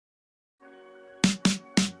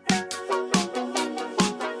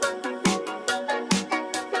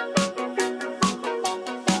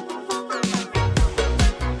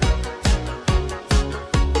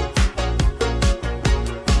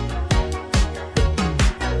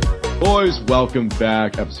Boys, welcome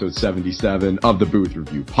back. Episode 77 of the Booth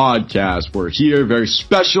Review Podcast. We're here. Very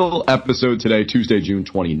special episode today, Tuesday, June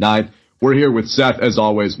 29th. We're here with Seth, as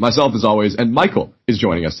always, myself, as always, and Michael is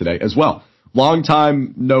joining us today as well. Long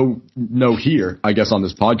time no here, I guess, on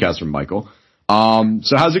this podcast from Michael.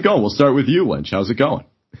 So how's it going? We'll start with you, Lynch. How's it going?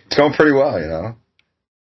 It's going pretty well,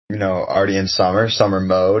 you know, already in summer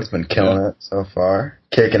mode. It's been killing it so far.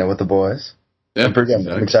 Kicking it with the boys. Yeah, I'm pretty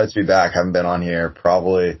good. I'm excited to be back. Haven't been on here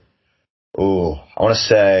probably, I want to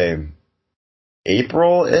say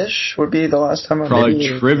April-ish would be the last time.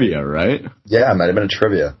 Probably trivia, right? Yeah, it might have been a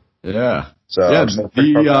trivia. Yeah. So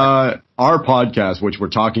yeah, our podcast, which we're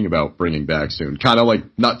talking about bringing back soon, kind of like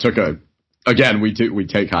we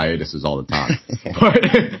take hiatuses all the time, but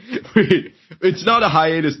it's not a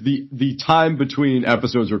hiatus. The time between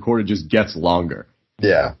episodes recorded just gets longer.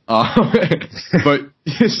 Yeah. But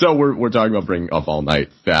so we're talking about bringing Up All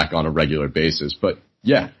Night back on a regular basis. But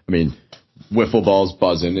yeah, I mean, wiffle ball's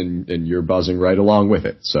buzzing and you're buzzing right along with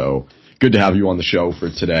it. So good to have you on the show for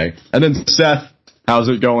today. And then Seth, how's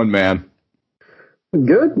it going, man?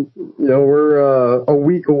 Good. You know, we're a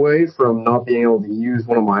week away from not being able to use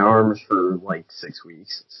one of my arms for like 6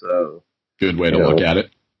 weeks. So good way to look at it.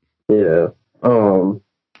 Yeah.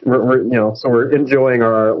 We're enjoying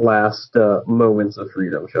our last moments of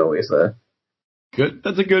freedom, shall we say? Good.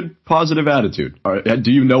 That's a good positive attitude. All right.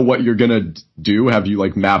 Do you know what you're gonna do? Have you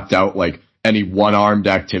mapped out any one-armed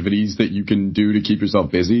activities that you can do to keep yourself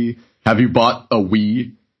busy? Have you bought a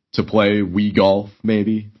Wii to play Wii golf,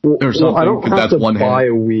 maybe, or something? I don't have to buy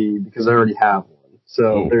a Wii because I already have one.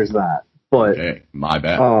 So there's that. But okay, my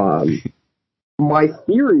bad. My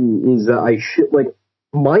theory is that I should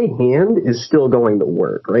my hand is still going to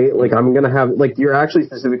work, right? I'm gonna have you're actually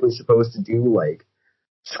specifically supposed to do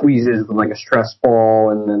squeezes with a stress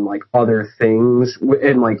ball and then other things,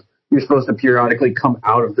 and you're supposed to periodically come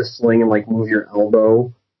out of the sling and move your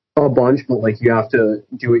elbow a bunch, but you have to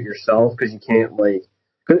do it yourself because you can't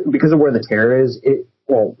because of where the tear is.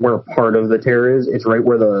 Where part of the tear is, it's right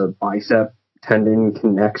where the bicep tendon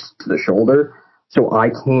connects to the shoulder, so I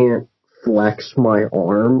can't flex my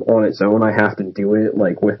arm on its own. I have to do it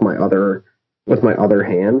with my other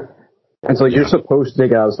hand. And so you're supposed to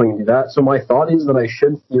take it out of the swing and do that. So my thought is that I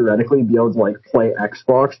should theoretically be able to play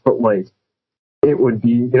Xbox, but it would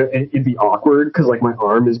be it'd be awkward because my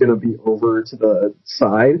arm is going to be over to the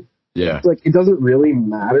side. Yeah. It doesn't really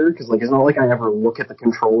matter because it's not I ever look at the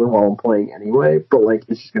controller while I'm playing anyway, but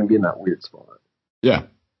it's just going to be in that weird spot. Yeah.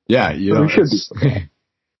 Yeah. We should be.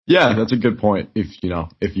 Yeah, that's a good point. If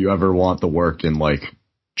you ever want the work in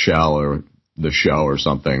Shell or the show or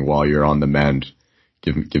something while you're on the mend,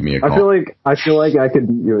 give me a call. I feel like I could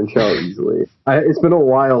beat you in Shell easily. It's been a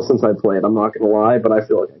while since I played. I'm not gonna lie, but I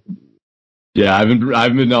feel like I could beat you. Yeah, I've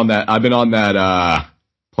been on that. I've been on that.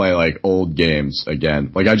 Play old games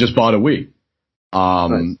again. I just bought a Wii.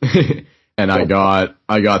 Nice. And I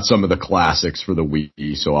got some of the classics for the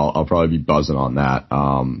Wii, so I'll probably be buzzing on that.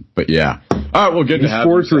 But yeah. All right, well, good to have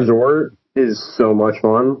you. Sports Resort is so much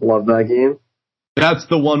fun. Love that game. That's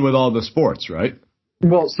the one with all the sports, right?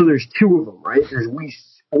 Well, so there's two of them, right? There's Wii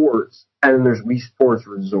Sports, and then there's Wii Sports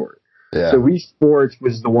Resort. Yeah. So Wii Sports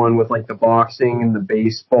was the one with the boxing and the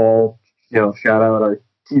baseball. Shout out our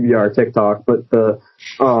TBR TikTok, but the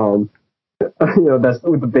that's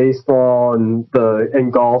with the baseball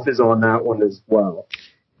and golf is on that one as well.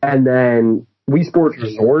 And then Wii Sports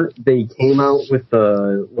Resort, they came out with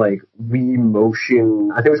the Wii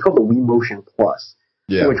Motion. I think it was called the Wii Motion Plus.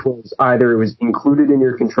 Yeah. Which was either it was included in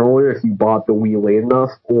your controller if you bought the Wii late enough,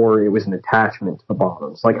 or it was an attachment to the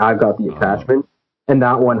bottom. So I've got the attachment, and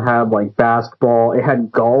that one had basketball. It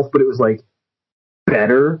had golf, but it was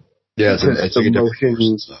better. Yeah, it's a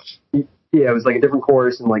different stuff. Yeah, it was a different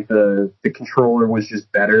course, and the controller was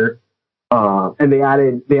just better. And they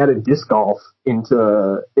added disc golf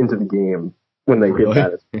into the game when they did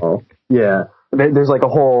that as well. Yeah, there's a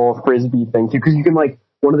whole frisbee thing too, because you can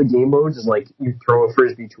one of the game modes is you throw a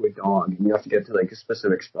frisbee to a dog and you have to get to a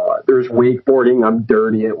specific spot. There's wakeboarding. I'm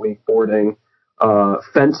dirty at wakeboarding.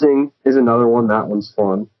 Fencing is another one. That one's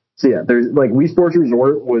fun. So yeah, there's Wii Sports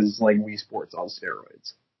Resort was Wii Sports on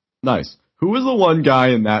steroids. Nice. Who was the one guy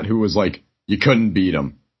in that who was you couldn't beat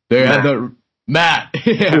him? They had Matt.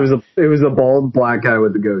 Yeah. It was the bald black guy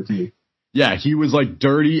with the goatee. Yeah, he was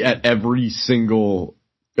dirty at every single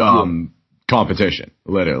competition.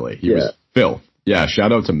 Literally, he was filth. Yeah,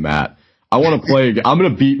 shout out to Matt. I want to play. I'm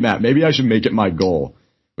gonna beat Matt. Maybe I should make it my goal.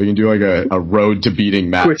 We can do a road to beating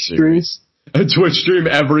Matt Twitch series. A Twitch stream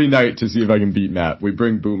every night to see if I can beat Matt. We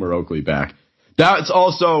bring Boomer Oakley back. That's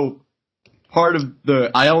also part of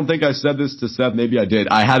I don't think I said this to Seth, maybe I did.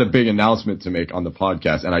 I had a big announcement to make on the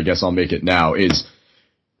podcast, and I guess I'll make it now,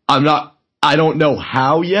 I don't know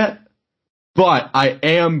how yet, but I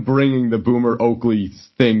am bringing the Boomer Oakley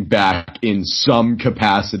thing back in some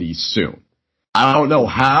capacity soon. I don't know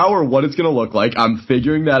how or what it's going to look like. I'm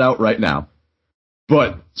figuring that out right now.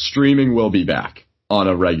 But streaming will be back on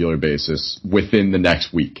a regular basis within the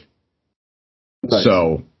next week. Nice.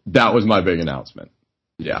 So that was my big announcement.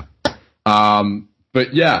 Yeah.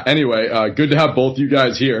 But yeah, anyway, good to have both you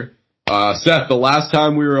guys here. Seth, the last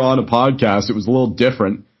time we were on a podcast, it was a little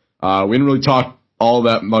different. We didn't really talk all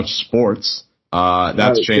that much sports.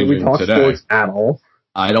 That's changing today. Did we talk sports at all?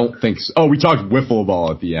 I don't think so. Oh, we talked wiffle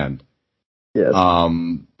ball at the end. Yes.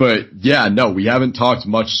 But yeah, no, we haven't talked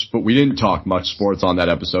much, but we didn't talk much sports on that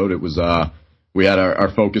episode. It was, we had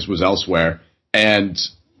our focus was elsewhere, and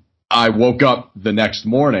I woke up the next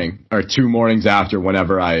morning or 2 mornings after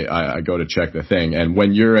whenever I go to check the thing. And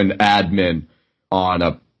when you're an admin on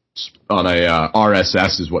a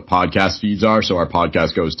RSS is what podcast feeds are. So our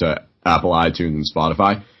podcast goes to Apple, iTunes, and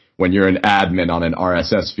Spotify. When you're an admin on an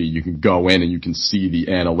RSS feed, you can go in and you can see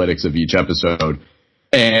the analytics of each episode.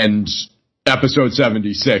 And episode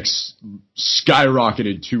 76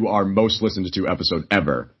 skyrocketed to our most listened to episode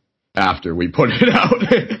ever after we put it out.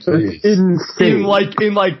 in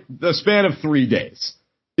like the span of 3 days.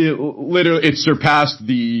 It surpassed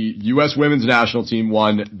the U.S. women's national team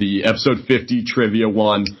one, the episode 50 trivia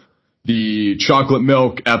one, the chocolate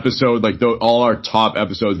milk episode, like all our top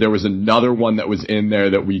episodes. There was another one that was in there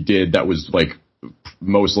that we did that was like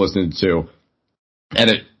most listened to, and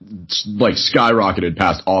it like skyrocketed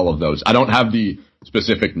past all of those. I don't have the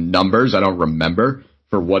specific numbers. I don't remember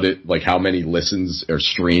for what it, like how many listens or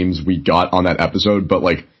streams we got on that episode, but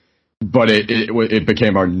it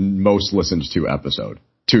became our most listened to episode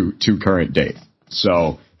to current date.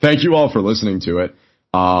 So thank you all for listening to it.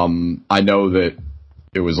 I know that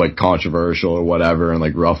it was like controversial or whatever and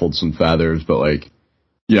like ruffled some feathers, but like,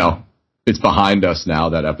 you know, it's behind us now,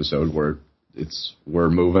 that episode. We're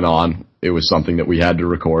moving on. It was something that we had to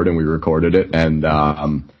record and we recorded it. And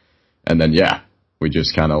then, yeah, we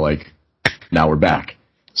just kind of like, now we're back.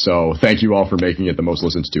 So thank you all for making it the most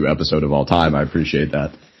listened to episode of all time. I appreciate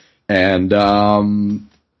that. And,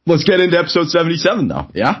 let's get into episode 77 though.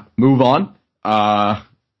 Yeah. Move on.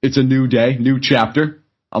 It's a new day, new chapter.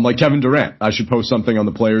 I'm like Kevin Durant. I should post something on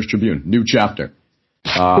the Players Tribune. New chapter.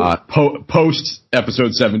 Post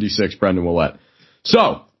episode 76, Brendan Willett.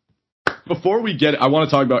 So, before we I want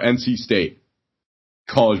to talk about NC State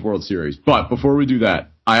College World Series. But before we do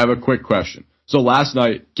that, I have a quick question. So last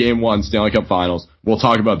night, Game 1, Stanley Cup Finals. We'll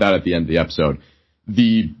talk about that at the end of the episode.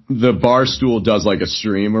 The Barstool does like a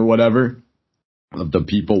stream or whatever of the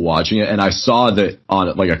people watching it. And I saw that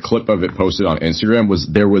on like a clip of it posted on Instagram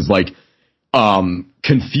there was like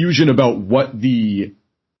confusion about what the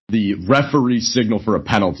referee signal for a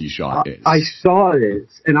penalty shot is. I saw it,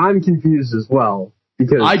 and I'm confused as well.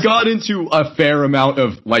 Because I got into a fair amount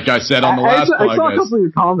of, like I said on the last podcast. I saw a couple of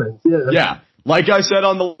your comments, yeah. Yeah. Like I said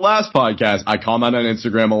on the last podcast, I comment on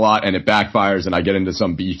Instagram a lot, and it backfires, and I get into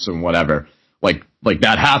some beefs and whatever. Like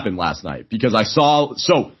that happened last night, because I saw,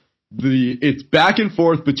 it's back and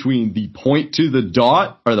forth between the point to the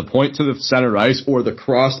dot, or the point to the center ice, or the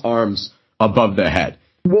crossed arms above the head.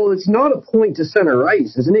 Well, it's not a point to center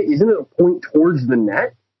ice, isn't it? Isn't it a point towards the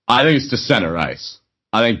net? I think it's to center ice.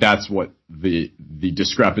 I think that's what the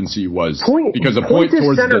discrepancy was, because a point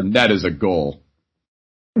towards the net is a goal.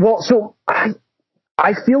 Well, so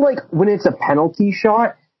I feel like when it's a penalty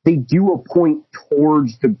shot, they do a point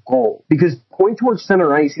towards the goal, because point towards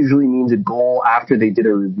center ice usually means a goal after they did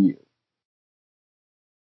a review.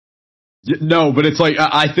 No, but it's like,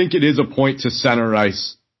 I think it is a point to center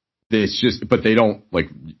ice. It's just, but they don't like.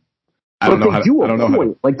 I don't know how.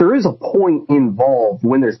 Like there is a point involved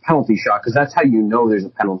when there's penalty shot, because that's how you know there's a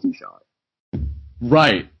penalty shot.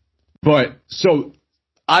 Right, but so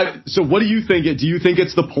what do you think? Do you think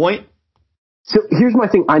it's the point? So here's my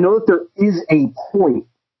thing. I know that there is a point,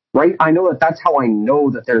 right? I know that that's how I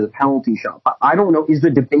know that there's a penalty shot. But I don't know. Is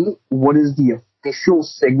the debate what is the official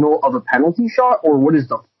signal of a penalty shot, or what is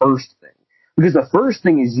the first thing? Because the first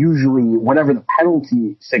thing is usually whatever the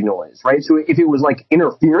penalty signal is, right? So if it was like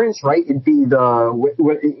interference, right, it'd be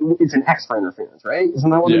it's an X for interference, right? Isn't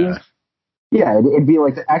that what it is? Yeah, it'd be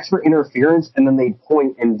like the X for interference, and then they'd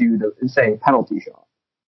point and say penalty shot.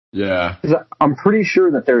 Yeah. I'm pretty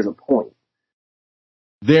sure that there's a point.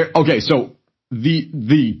 Okay, so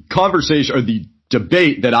the conversation or the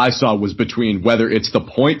debate that I saw was between whether it's the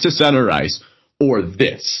point to center ice or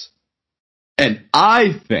this. And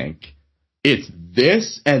I think it's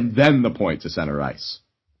this and then the point to center ice.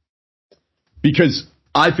 Because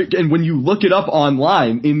I think, and when you look it up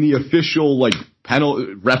online in the official, like,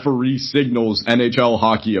 referee signals, NHL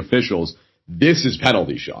hockey officials, this is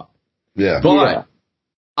penalty shot. Yeah. But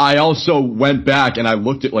I also went back and I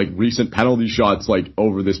looked at, like, recent penalty shots, like,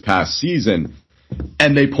 over this past season,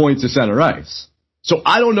 and they point to center ice. So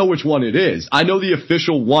I don't know which one it is. I know the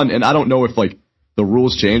official one, and I don't know if, like, the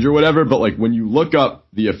rules change or whatever, but, like, when you look up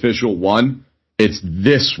the official one, it's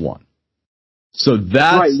this one. So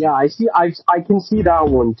that's... Right, yeah, I can see that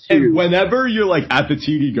one, too. And whenever you're, like, at the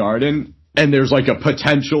TD Garden, and there's, like, a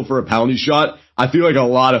potential for a penalty shot, I feel like a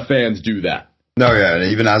lot of fans do that. No, yeah,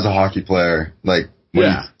 and even as a hockey player, like, when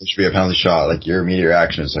there should be a penalty shot, like, your immediate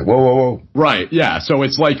reaction is like, whoa, whoa, whoa. Right, yeah. So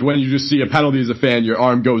it's like when you just see a penalty as a fan, your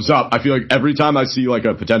arm goes up. I feel like every time I see, like,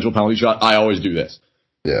 a potential penalty shot, I always do this.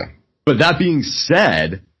 Yeah. But that being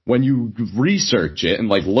said, when you research it and,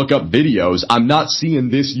 like, look up videos, I'm not seeing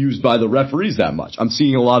this used by the referees that much. I'm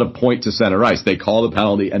seeing a lot of point to center ice. They call the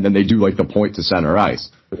penalty, and then they do, like, the point to center ice.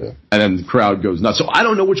 Yeah. And then the crowd goes nuts. So I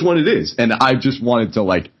don't know which one it is. And I just wanted to,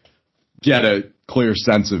 like, get a clear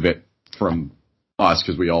sense of it from us,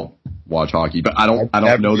 because we all watch hockey. But I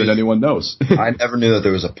don't know that anyone knows. I never knew that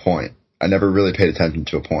there was a point. I never really paid attention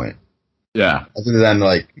to a point. Yeah. Other than,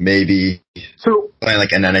 like, maybe playing,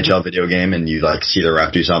 like, an NHL video game and you, like, see the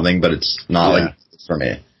ref do something, but it's not, like, for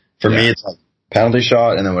me. For me, it's, like, penalty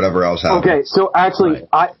shot and then whatever else happens. Okay, so actually,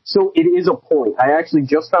 so it is a point. I actually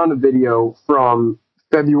just found a video from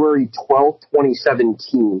February 12th,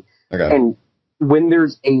 2017. Okay. And when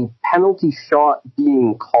there's a penalty shot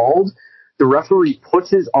being called, the referee puts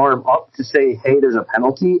his arm up to say, hey, there's a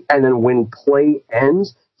penalty, and then when play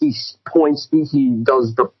ends, he points, he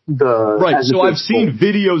does the right, so I've seen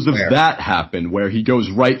videos of that happen, where he goes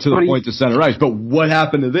right to the point to center ice, but what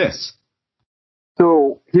happened to this?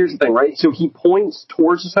 So, here's the thing, right? So he points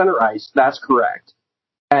towards the center ice, that's correct.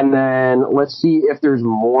 And then, let's see if there's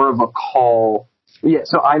more of a call. Yeah,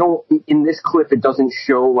 so in this clip, it doesn't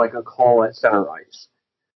show, like, a call at center ice.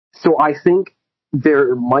 So I think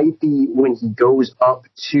there might be when he goes up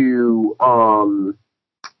to,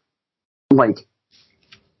 like,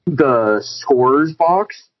 the scorer's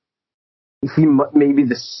box, maybe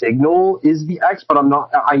the signal is the X, but I'm not,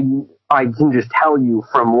 I can just tell you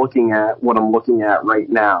from looking at what I'm looking at right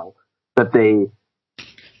now that they...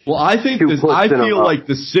 Well, I feel like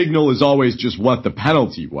the signal is always just what the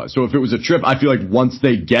penalty was. So if it was a trip, I feel like once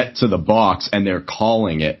they get to the box and they're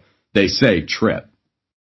calling it, they say trip.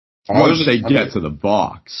 Once they get to the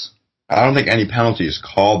box. I don't think any penalty is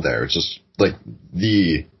called there. It's just, like,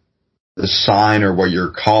 the sign or what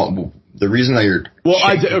you're calling. The reason that you're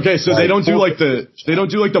so they don't do like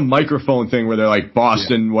the microphone thing where they're like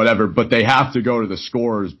Boston whatever, but they have to go to the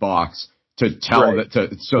scorer's box to tell that they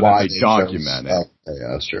document it. Yeah,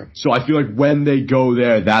 that's true. So I feel like when they go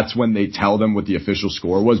there, that's when they tell them what the official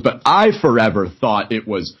score was. But I forever thought it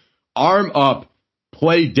was arm up,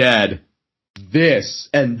 play dead, this,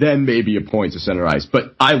 and then maybe a point to center ice.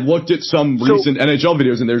 But I looked at some recent NHL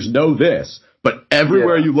videos and there's no this. But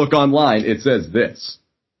everywhere you look online, it says this.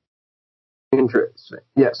 Interesting.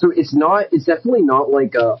 Yeah, so it's definitely not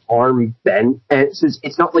like a arm bend. And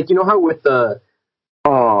it's not like, you know how with the,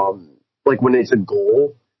 like when it's a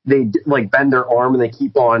goal, they like bend their arm and they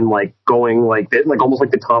keep on like going like this, like almost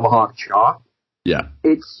like the tomahawk chop. Yeah.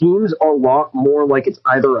 It seems a lot more like it's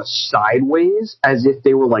either a sideways, as if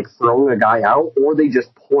they were like throwing a guy out, or they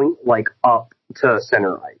just point like up to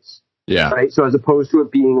center ice. Yeah. Right. So as opposed to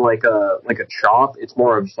it being like a chop, it's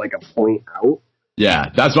more of just like a point out. Yeah,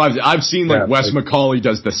 that's what I've seen. Like Wes McCauley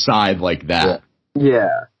does the side like that.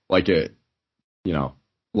 Yeah. Like a,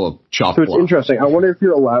 little chop. So it's interesting. I wonder if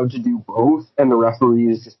you're allowed to do both, and the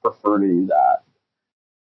referees just prefer to do that.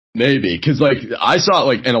 Maybe, because like I saw it,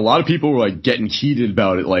 like, and a lot of people were like getting heated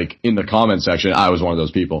about it, like in the comment section. I was one of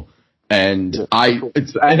those people, and okay,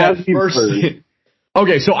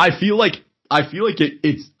 so I feel like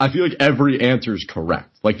every answer is correct.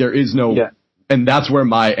 Like there is no, and that's where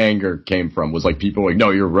my anger came from. Was like people were like,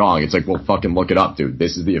 no, you're wrong. It's like, well, fucking look it up, dude.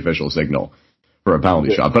 This is the official signal for a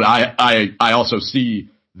penalty shot. But I also see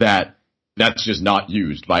that that's just not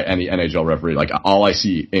used by any NHL referee. Like all I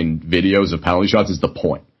see in videos of penalty shots is the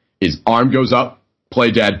point. His arm goes up,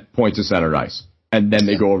 play dead, point to center ice. And then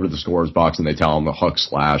they go over to the scorer's box and they tell him the hook,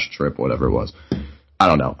 slash, trip, whatever it was. I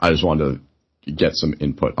don't know. I just wanted to get some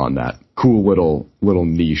input on that. Cool little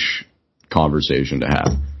niche conversation to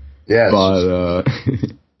have. Yeah. But,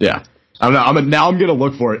 yeah. I don't know. Now I'm going to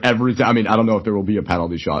look for it every time. I mean, I don't know if there will be a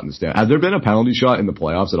penalty shot in the stand. Has there been a penalty shot in the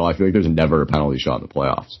playoffs at all? I feel like there's never a penalty shot in the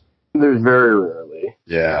playoffs. There's very rarely.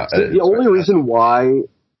 Yeah. The only reason why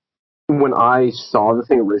when I saw the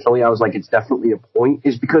thing originally, I was like, it's definitely a point,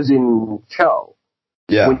 is because in Cho,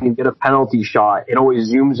 when you get a penalty shot, it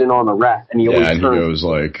always zooms in on the ref, and he always and turns. He goes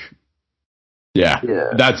like,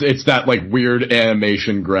 it's that like weird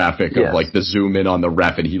animation graphic of like the zoom in on the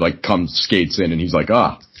ref, and he like skates in, and he's like,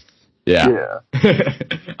 I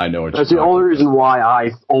know what. That's the only reason why I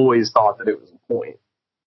always thought that it was a point.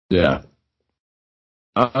 Yeah.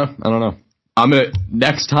 I don't know.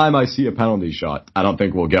 Next time I see a penalty shot, I don't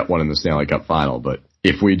think we'll get one in the Stanley Cup final, but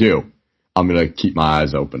if we do, I'm going to keep my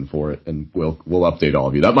eyes open for it, and we'll update all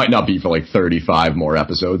of you. That might not be for like 35 more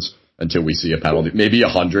episodes until we see a penalty, maybe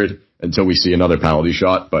 100 until we see another penalty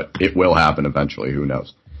shot, but it will happen eventually. Who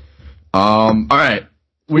knows? All right.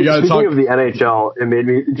 We got to talk. Speaking of the NHL, it made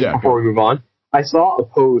me, before we move on, I saw a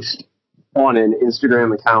post on an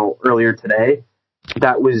Instagram account earlier today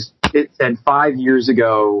it said 5 years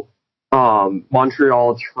ago,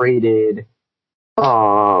 Montreal traded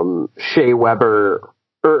Shea Weber,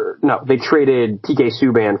 they traded PK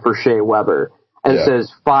Subban for Shea Weber, and it says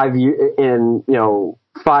 5 years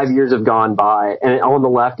have gone by, and on the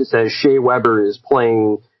left it says Shea Weber is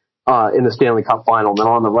playing in the Stanley Cup final, and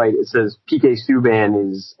on the right it says PK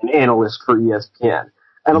Subban is an analyst for ESPN,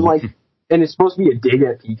 and I'm like, and it's supposed to be a dig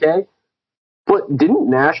at PK. But didn't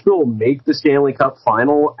Nashville make the Stanley Cup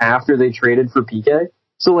final after they traded for PK?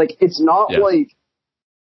 So like, it's not like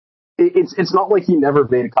it's not like he never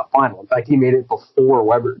made a Cup final. In fact, he made it before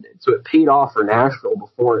Weber did. So it paid off for Nashville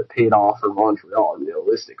before it paid off for Montreal,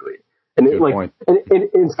 realistically. And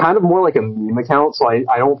it's kind of more like a meme account. So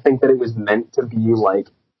I don't think that it was meant to be like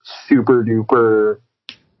super duper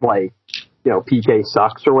like PK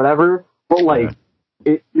sucks or whatever. But like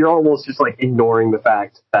you're almost just like ignoring the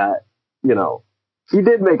fact that. He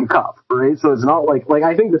did make a cup, right? So it's not like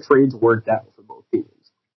I think the trades worked out for both teams.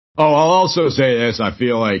 Oh, I'll also say this. I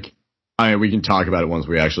feel like, we can talk about it once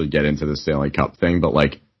we actually get into the Stanley Cup thing, but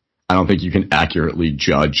like, I don't think you can accurately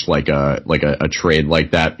judge like a trade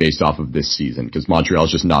like that based off of this season, because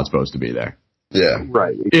Montreal's just not supposed to be there. Yeah.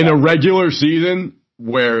 Right. Exactly. In a regular season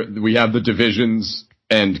where we have the divisions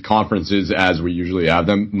and conferences as we usually have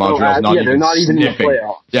them, Montreal's not even sniffing.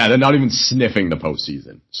 Yeah, they're not even sniffing the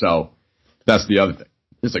postseason. So, that's the other thing.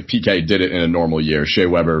 It's like PK did it in a normal year. Shea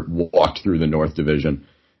Weber walked through the North Division.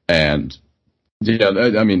 And,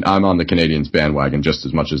 I'm on the Canadiens bandwagon just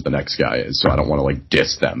as much as the next guy is, so I don't want to, like,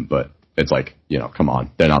 diss them. But it's like, come on.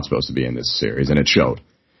 They're not supposed to be in this series, and it showed.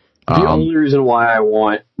 The only reason why I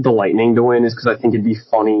want the Lightning to win is because I think it'd be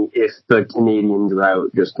funny if the Canadian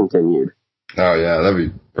drought just continued. Oh, yeah, that'd be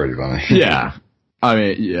pretty funny. Yeah.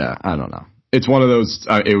 I don't know. It's one of those,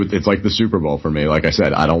 it's like the Super Bowl for me. Like I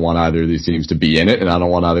said, I don't want either of these teams to be in it, and I don't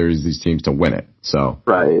want either of these teams to win it. So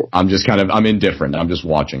I'm just I'm indifferent. I'm just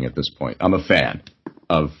watching at this point. I'm a fan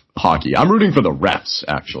of hockey. I'm rooting for the refs,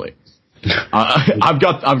 actually. I've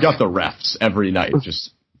got the refs every night.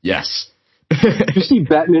 Just, yes. Did you see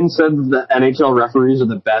Bettman said the NHL referees are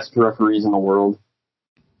the best referees in the world?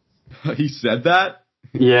 He said that?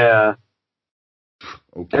 Yeah.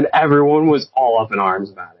 Okay. And everyone was all up in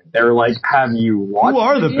arms about it. They were like, have you watched Who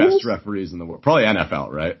are the best referees in the world? Probably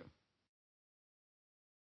NFL, right?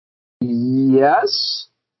 Yes.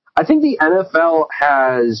 I think the NFL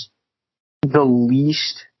has the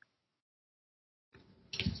least...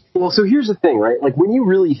 Well, so here's the thing, right? Like, when you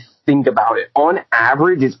really think about it, on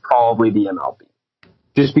average, it's probably the MLB.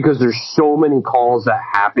 Just because there's so many calls that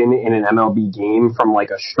happen in an MLB game from, like,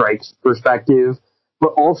 a strikes perspective.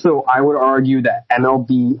 But also, I would argue that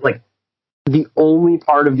MLB, like, the only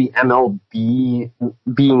part of the MLB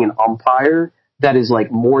being an umpire that is,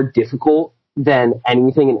 like, more difficult than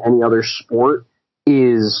anything in any other sport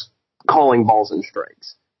is calling balls and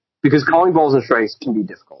strikes. Because calling balls and strikes can be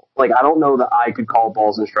difficult. Like, I don't know that I could call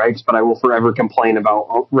balls and strikes, but I will forever complain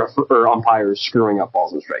about umpires screwing up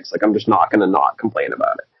balls and strikes. Like, I'm just not going to not complain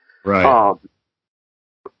about it. Right.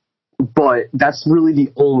 But that's really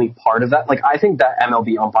the only part of that. Like, I think that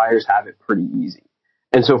MLB umpires have it pretty easy.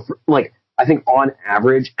 And so, I think on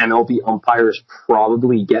average, MLB umpires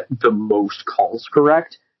probably get the most calls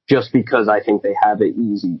correct just because I think they have it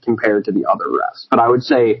easy compared to the other refs. But I would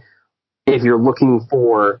say if you're looking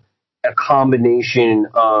for a combination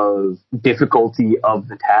of difficulty of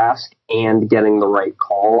the task and getting the right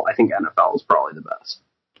call, I think NFL is probably the best.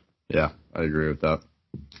 Yeah, I agree with that.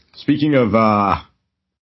 Speaking of,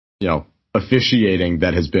 officiating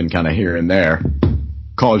that has been kind of here and there,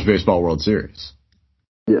 College Baseball World Series.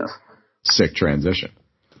 Yeah. Sick transition.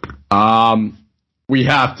 We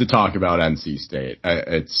have to talk about NC State.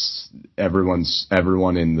 It's everyone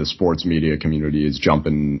in the sports media community is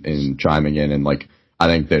jumping and chiming in, and like I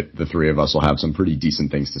think that the three of us will have some pretty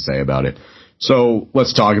decent things to say about it. So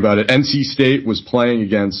let's talk about it. NC State was playing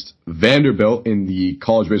against Vanderbilt in the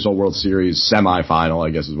College Baseball World Series semifinal,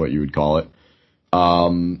 I guess is what you would call it.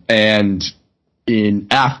 And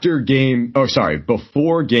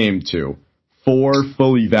before game 2, 4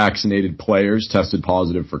 fully vaccinated players tested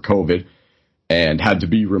positive for COVID and had to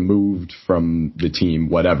be removed from the team,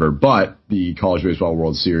 whatever. But the College Baseball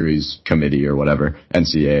World Series committee or whatever,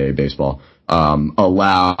 NCAA baseball,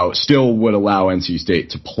 still would allow NC State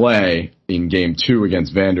to play in game 2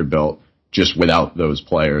 against Vanderbilt, just without those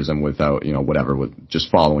players and without, with just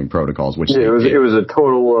following protocols, which it was a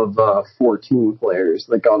total of 14 players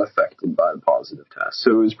that got affected by the positive test.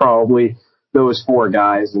 So it was probably those 4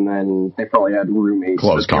 guys, and then they probably had roommates,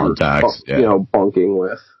 close contacts, bunking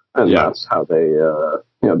with, and that's how they, the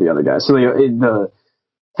other guys. So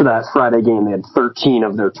for that Friday game, they had 13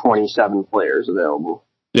 of their 27 players available.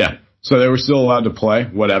 Yeah. So they were still allowed to play,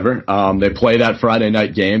 whatever. They play that Friday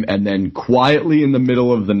night game, and then quietly in the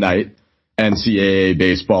middle of the night, NCAA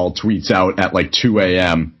baseball tweets out at like 2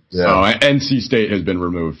 a.m. NC State has been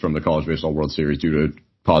removed from the College Baseball World Series due to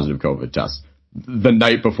positive COVID tests the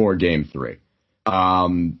night before game 3.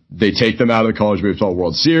 They take them out of the College Baseball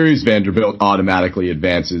World Series. Vanderbilt automatically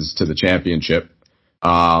advances to the championship.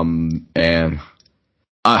 I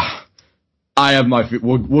have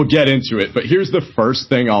we'll get into it, but here's the first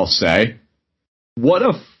thing I'll say. What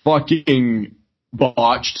a fucking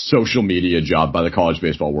botched social media job by the College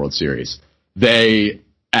Baseball World Series. They,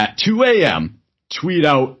 at 2 a.m., tweet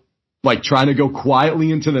out, like, trying to go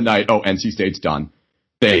quietly into the night, NC State's done.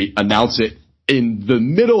 They announce it in the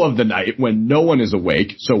middle of the night when no one is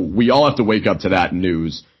awake, so we all have to wake up to that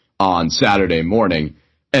news on Saturday morning.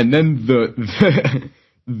 And then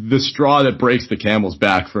the straw that breaks the camel's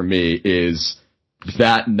back for me is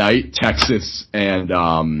that night Texas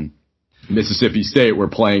and Mississippi State were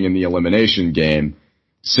playing in the elimination game,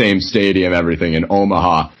 same stadium, everything in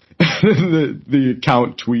Omaha. the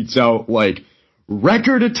account tweets out like,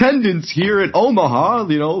 record attendance here at Omaha,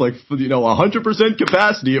 100%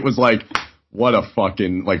 capacity. It was like, what a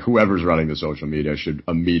fucking, whoever's running the social media should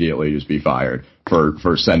immediately just be fired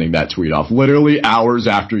for sending that tweet off. Literally hours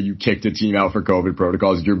after you kicked a team out for COVID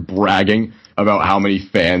protocols, you're bragging about how many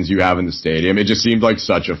fans you have in the stadium. It just seemed like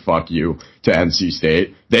such a fuck you to NC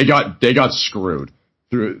State. They got screwed.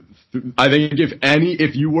 I think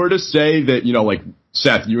if you were to say that,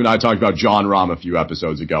 Seth, you and I talked about John Rahm a few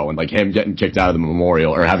episodes ago and him getting kicked out of the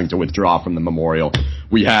Memorial or having to withdraw from the Memorial.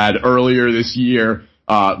 We had earlier this year,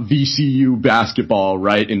 VCU basketball,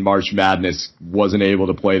 right, in March Madness wasn't able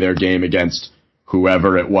to play their game against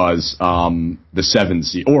whoever it was, the 7th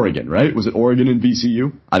seed, Oregon, right? Was it Oregon and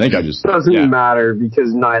VCU? I think doesn't matter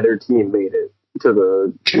because neither team made it to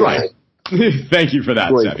the right. Thank you for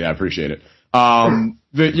that, Seth. Yeah, I appreciate it.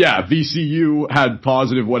 VCU had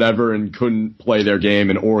positive whatever and couldn't play their game,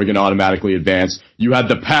 and Oregon automatically advanced. You had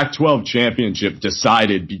the Pac-12 championship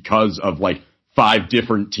decided because of 5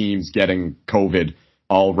 different teams getting COVID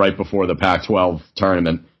all right before the Pac-12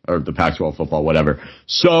 tournament or the Pac-12 football, whatever.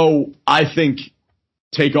 So I think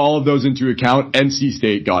take all of those into account. NC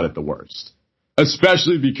State got it the worst,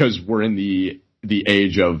 especially because we're in the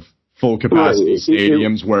age of full capacity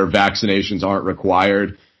stadiums where vaccinations aren't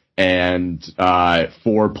required. And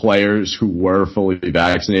 4 players who were fully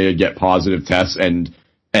vaccinated get positive tests, and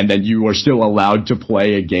then you are still allowed to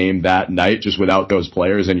play a game that night just without those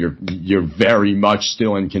players, and you're very much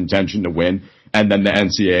still in contention to win. And then the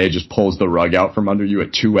NCAA just pulls the rug out from under you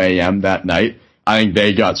at 2 a.m. that night. I think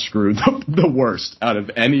they got screwed the worst out of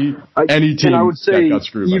any team. And I would say that got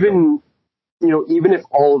screwed. Even if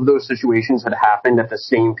all of those situations had happened at the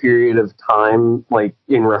same period of time,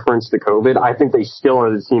 in reference to COVID, I think they still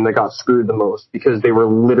are the team that got screwed the most because they were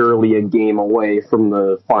literally a game away from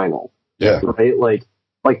the final. Yeah. Right?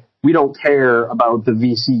 We don't care about the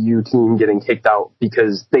VCU team getting kicked out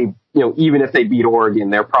because they, even if they beat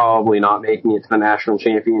Oregon, they're probably not making it to the national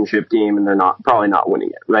championship game and they're probably not winning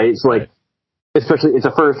it. Right? So especially it's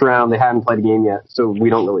a first round. They haven't played a game yet. So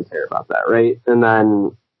we don't really care about that. Right. And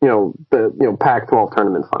then, the Pac-12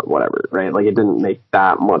 tournament fund, whatever, right? It didn't make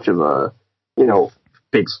that much of a,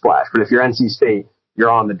 big splash. But if you're NC State,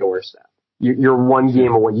 you're on the doorstep. You're one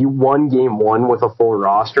game away. You won game 1 with a full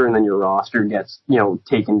roster, and then your roster gets,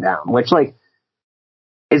 taken down. Which,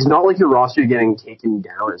 it's not like your roster getting taken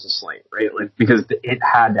down as a slate, right? Because it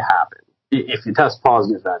had to happen. If you test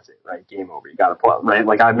positive, that's it, right? Game over. You got to play,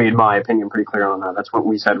 right? I've made my opinion pretty clear on that. That's what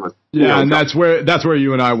we said with. And that's where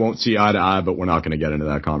you and I won't see eye to eye, but we're not going to get into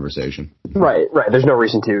that conversation. Right. There's no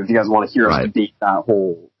reason to. If you guys want to hear us debate that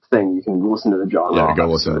whole thing, you can listen to the John. Yeah, go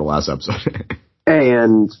listen to the last episode.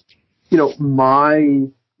 And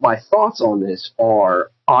my thoughts on this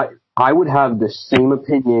are I would have the same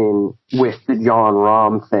opinion with the John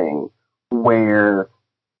Rahm thing, where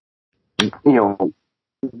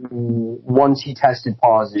once he tested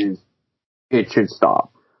positive, it should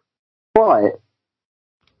stop. But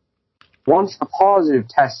once the positive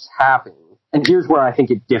tests happen, and here's where I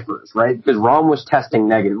think it differs, right? Because Rahm was testing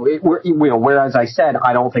negative. Whereas I said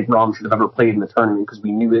I don't think Rahm should have ever played in the tournament because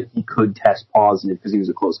we knew that he could test positive because he was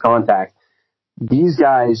a close contact. These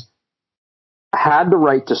guys had the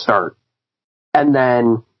right to start, and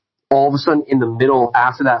then all of a sudden in the middle,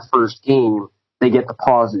 after that first game, they get the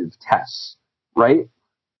positive tests, right?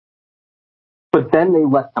 But then they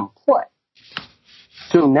let them play.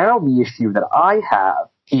 So now the issue that I have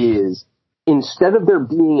is, instead of there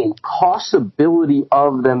being a possibility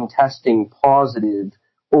of them testing positive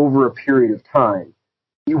over a period of time,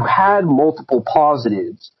 you had multiple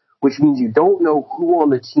positives, which means you don't know who on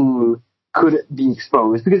the team could be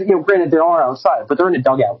exposed. Because, granted, they are outside, but they're in a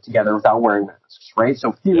dugout together without wearing masks, right?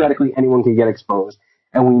 So theoretically, anyone can get exposed.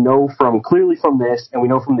 And we know clearly from this, and we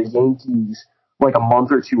know from the Yankees like a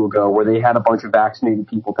month or two ago where they had a bunch of vaccinated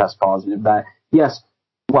people test positive, that, yes,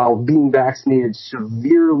 while being vaccinated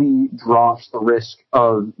severely drops the risk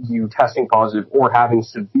of you testing positive or having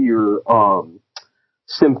severe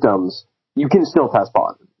symptoms, you can still test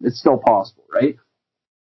positive. It's still possible, right?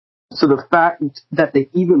 So the fact that they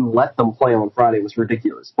even let them play on Friday was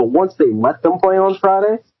ridiculous. But once they let them play on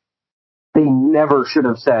Friday, they never should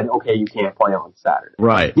have said, okay, you can't play on Saturday.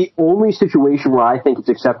 Right. The only situation where I think it's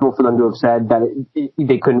acceptable for them to have said that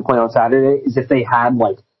they couldn't play on Saturday is if they had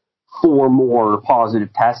 4 more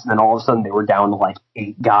positive tests, and then all of a sudden they were down to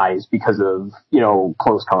 8 guys because of,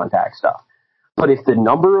 close contact stuff. But if the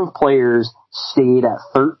number of players stayed at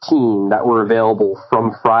 13 that were available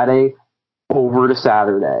from Friday over to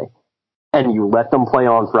Saturday, and you let them play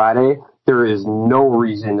on Friday, there is no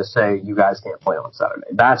reason to say you guys can't play on Saturday.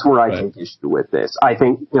 That's where I take issue with this. I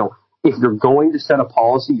think, if you're going to set a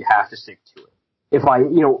policy, you have to stick to it. If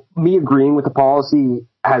me agreeing with the policy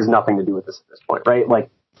has nothing to do with this at this point, right?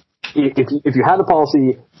 If you had the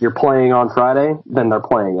policy, you're playing on Friday, then they're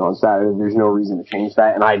playing on Saturday. There's no reason to change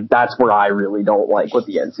that. And that's where I really don't like what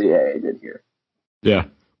the NCAA did here. Yeah.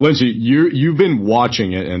 Lindsay, you've been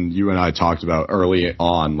watching it, and you and I talked about early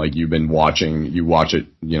on, you watch it,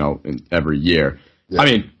 every year. Yeah. I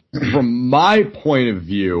mean, from my point of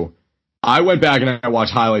view, I went back and I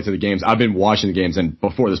watched highlights of the games. I've been watching the games, and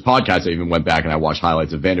before this podcast, I even went back and I watched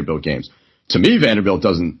highlights of Vanderbilt games. To me, Vanderbilt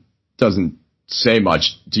doesn't say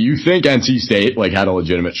much. Do you think NC State had a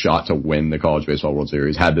legitimate shot to win the College Baseball World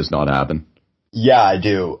Series had this not happened? Yeah, I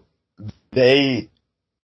do. They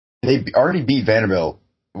already beat Vanderbilt.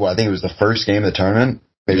 Well, I think it was the first game of the tournament,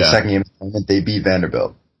 maybe the second game of the tournament, they beat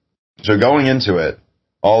Vanderbilt. So going into it,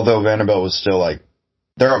 although Vanderbilt was still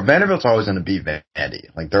Vanderbilt's always going to beat Vandy.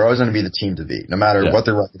 They're always going to be the team to beat, no matter what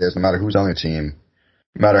their record is, no matter who's on their team,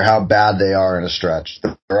 no matter how bad they are in a stretch.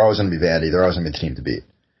 They're always going to be Vandy. They're always going to be the team to beat.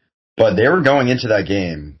 But they were going into that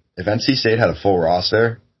game, if NC State had a full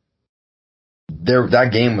roster,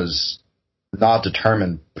 that game was not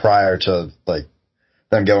determined prior to,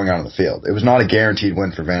 them going out on the field. It was not a guaranteed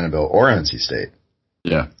win for Vanderbilt or NC State.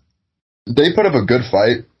 Yeah. They put up a good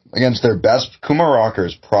fight against their best. Kumar Rocker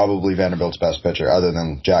is probably Vanderbilt's best pitcher, other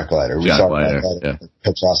than Jack Leiter. We saw Jack Leiter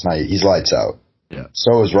pitch last night. He's lights out. Yeah.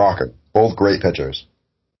 So is Rocker. Both great pitchers.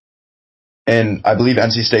 And I believe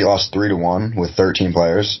NC State lost 3-1 with 13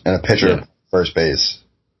 players and a pitcher first base.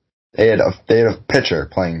 They had a pitcher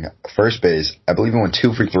playing first base. I believe it went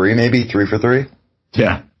 2 for 3, maybe 3 for 3.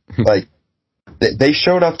 Yeah. They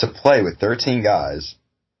showed up to play with 13 guys,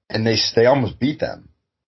 and they almost beat them.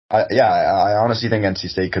 I honestly think NC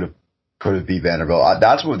State could have beat Vanderbilt.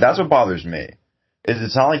 That's what bothers me.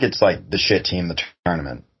 It's not like it's the shit team in the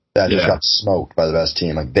tournament that just got smoked by the best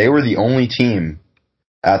team. They were the only team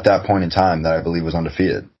at that point in time that I believe was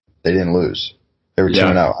undefeated. They didn't lose. They were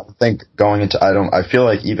 2-0. I think going into I feel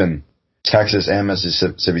like even Texas and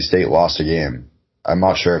Mississippi State lost a game. I'm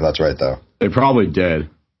not sure if that's right though. They probably did.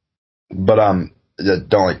 But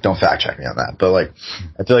don't fact check me on that. But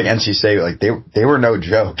I feel like NC State they were no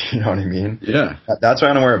joke. You know what I mean? Yeah. That's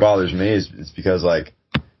why where it bothers me is because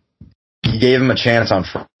you gave him a chance on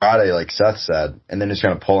Friday, like Seth said, and then just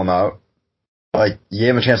gonna pull him out. You gave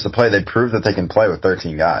him a chance to play. They proved that they can play with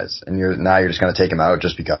 13 guys, and you're just gonna take him out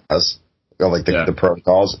just because of the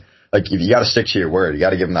protocols. If you got to stick to your word, you got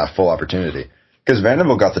to give him that full opportunity. Because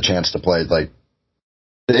Vanderbilt got the chance to play.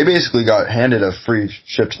 They basically got handed a free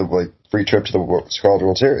trip to the College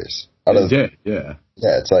World Series. They did, yeah.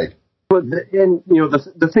 Yeah, it's But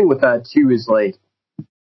the thing with that too is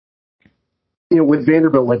with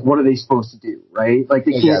Vanderbilt, like, what are they supposed to do, right? Like,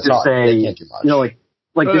 they can't just say, they can't do much.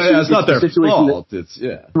 This it's not their fault.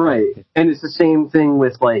 Right. And it's the same thing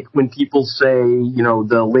with, like, when people say,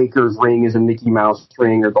 the Lakers ring is a Mickey Mouse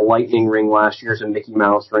ring, or the Lightning ring last year is a Mickey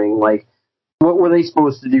Mouse ring. Like, what were they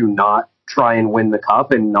supposed to do? Not try and win the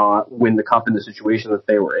cup and not win the cup in the situation that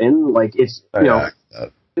they were in? Like, it's,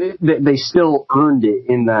 they still earned it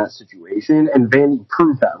in that situation, and Vandy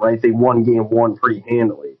proved that, right? They won game one pretty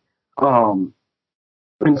handily. And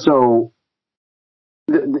so,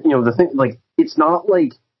 the thing, like, it's not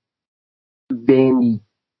like Vandy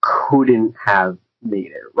couldn't have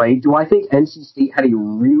made it, right? Do I think NC State had a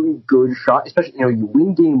really good shot? Especially, you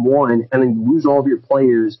win game one and then you lose all of your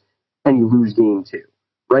players and you lose game two,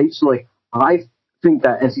 right? So, like, I think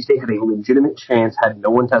that NC State had a legitimate chance had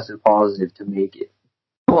no one tested positive to make it.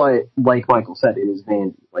 But, like Michael said, it is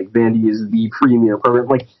Vandy. Like, Vandy is the premier program.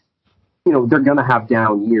 Like, they're going to have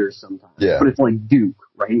down years sometimes. Yeah. But it's like Duke,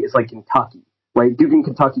 right? It's like Kentucky. Right, Duke and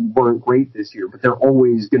Kentucky weren't great this year, but they're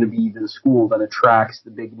always going to be the school that attracts the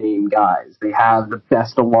big name guys. They have the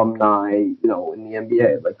best alumni, in the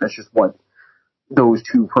NBA. Like, that's just what those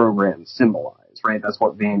two programs symbolize, right? That's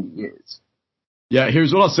what Vandy is. Yeah,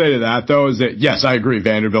 here's what I'll say to that, though, is that, yes, I agree.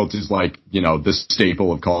 Vanderbilt is like, the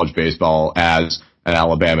staple of college baseball as an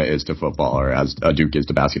Alabama is to football or as a Duke is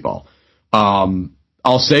to basketball.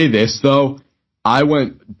 I'll say this, though. I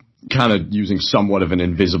went kind of using somewhat of an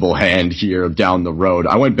invisible hand here down the road.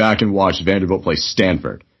 I went back and watched Vanderbilt play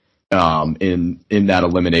Stanford in that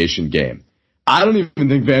elimination game. I don't even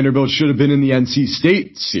think Vanderbilt should have been in the NC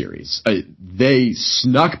State series. They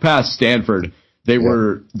snuck past Stanford. They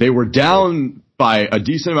were down by a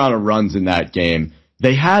decent amount of runs in that game.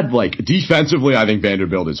 They had, like, defensively, I think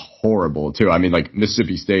Vanderbilt is horrible, too. I mean, like,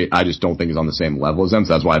 Mississippi State, I just don't think is on the same level as them,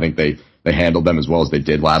 so that's why I think they handled them as well as they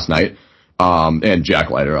did last night. And Jack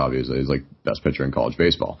Leiter, obviously, is like best pitcher in college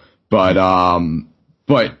baseball. But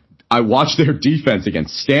I watched their defense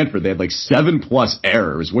against Stanford. They had like 7+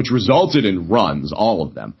 errors, which resulted in runs, all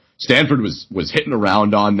of them. Stanford was hitting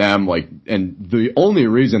around on them, and the only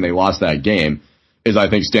reason they lost that game is I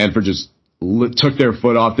think Stanford just took their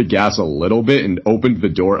foot off the gas a little bit and opened the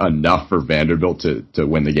door enough for Vanderbilt to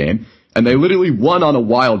win the game. And they literally won on a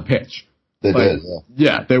wild pitch. They did,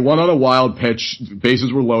 yeah. They won on a wild pitch.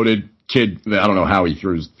 Bases were loaded. Kid, I don't know how he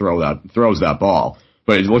throws that ball,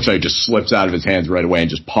 but it looks like it just slips out of his hands right away and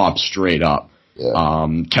just pops straight up. Yeah.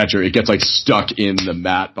 Catcher, it gets like stuck in the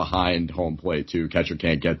mat behind home plate too. Catcher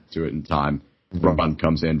can't get to it in time. Run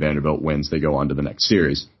comes in, Vanderbilt wins. They go on to the next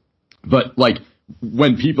series. But like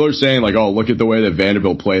when people are saying like, oh, look at the way that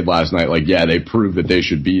Vanderbilt played last night, like, yeah, they proved that they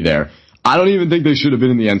should be there. I don't even think they should have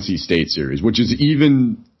been in the NC State series, which is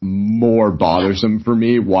even more bothersome for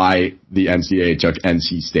me why the NCAA took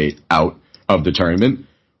NC State out of the tournament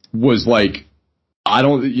was like,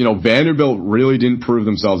 Vanderbilt really didn't prove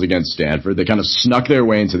themselves against Stanford. They kind of snuck their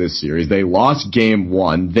way into this series. They lost game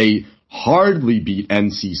one. They hardly beat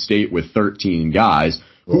NC State with 13 guys.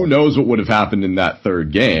 Who knows what would have happened in that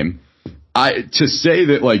third game? To say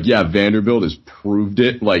that, like, yeah, Vanderbilt has proved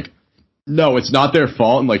it, like, no, it's not their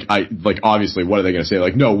fault. And obviously, what are they going to say?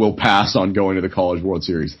 Like, no, we'll pass on going to the College World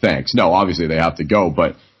Series. Thanks. No, obviously they have to go.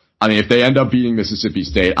 But I mean, if they end up beating Mississippi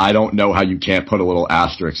State, I don't know how you can't put a little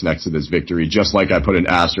asterisk next to this victory, just like I put an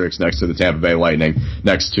asterisk next to the Tampa Bay Lightning,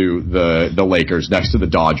 next to the Lakers, next to the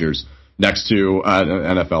Dodgers, next to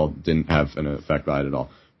NFL didn't have an effect by it at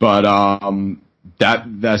all. But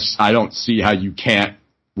that's I don't see how you can't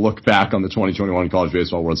look back on the 2021 College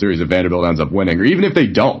Baseball World Series if Vanderbilt ends up winning, or even if they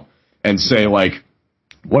don't, and say, like,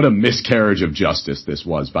 what a miscarriage of justice this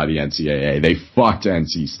was by the NCAA. They fucked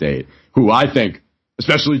NC State, who I think,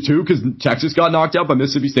 especially too, because Texas got knocked out by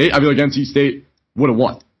Mississippi State, I feel like NC State would have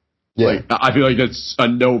won. Yeah. Like, I feel like that's a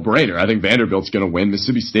no-brainer. I think Vanderbilt's going to win.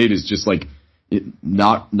 Mississippi State is just, like,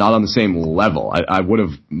 not on the same level. I would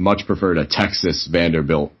have much preferred a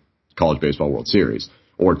Texas-Vanderbilt College Baseball World Series,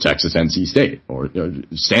 or Texas NC State, or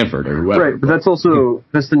Stanford, or whoever. Right, but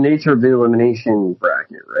that's the nature of the elimination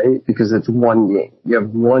bracket, right? Because it's one game. You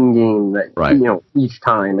have one game that, right, each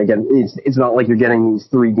time. Again, it's not like you're getting these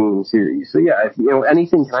 3-game series. So yeah, if,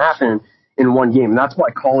 anything can happen in one game. And that's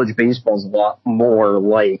why college baseball is a lot more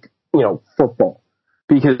like, football.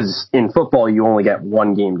 Because in football, you only get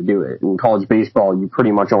one game to do it. In college baseball, you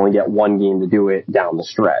pretty much only get one game to do it down the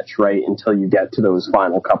stretch, right? Until you get to those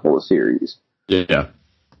final couple of series. Yeah.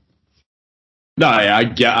 No, I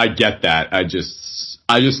get that. I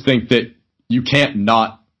just think that you can't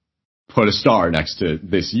not put a star next to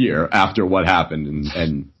this year after what happened.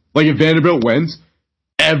 And like, if Vanderbilt wins,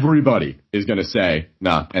 everybody is going to say,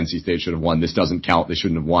 nah, NC State should have won. This doesn't count. They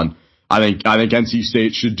shouldn't have won. I think NC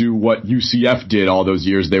State should do what UCF did all those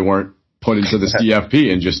years they weren't put into the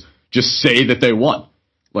CFP and just say that they won.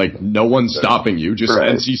 Like, no one's stopping you. Just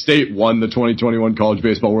NC State won the 2021 College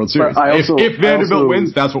Baseball World Series. If Vanderbilt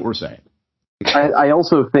wins, that's what we're saying. I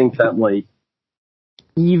also think that, like,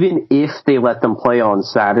 even if they let them play on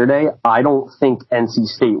Saturday, I don't think NC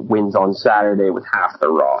State wins on Saturday with half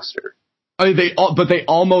their roster. I mean, but they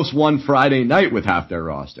almost won Friday night with half their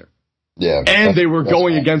roster. Yeah. And they were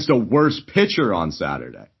going against a worse pitcher on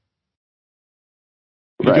Saturday.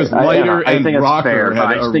 Because Leiter and Rocker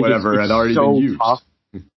had already been used. Tough.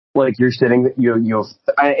 Like, you're sitting,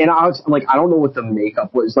 and I was like, I don't know what the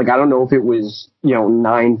makeup was. Like, I don't know if it was,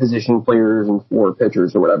 9 position players and 4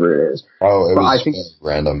 pitchers or whatever it is. Oh, it was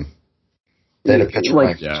random. They had a pitcher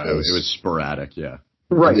it was sporadic, yeah.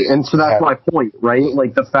 Right, and so that's my point, right?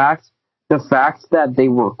 Like, the fact that they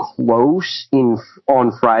were close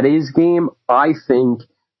on Friday's game, I think,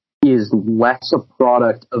 is less a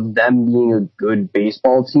product of them being a good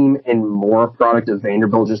baseball team and more a product of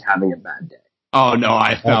Vanderbilt just having a bad day. Oh, no,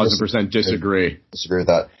 I 1,000% disagree. Disagree with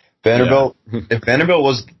that. Vanderbilt, if Vanderbilt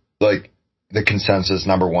was, like, the consensus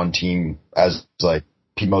number 1 team, as, like,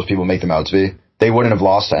 most people make them out to be, they wouldn't have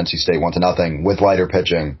lost to NC State 1-0 with Leiter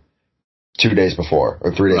pitching 2 days before,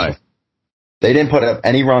 or 3 days before. They didn't put up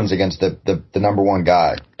any runs against the number 1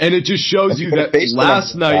 guy. And it just shows you that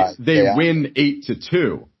last night they win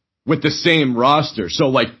 8-2 with the same roster. So,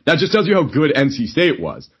 like, that just tells you how good NC State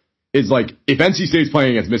was. It's like, if NC State's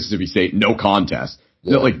playing against Mississippi State, no contest.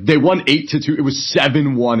 Yeah. Like, they won 8-2. It was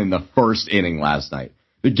 7-1 in the first inning last night.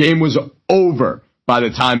 The game was over by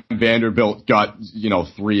the time Vanderbilt got,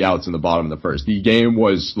 3 outs in the bottom of the first. The game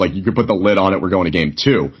was, like, you could put the lid on it. We're going to game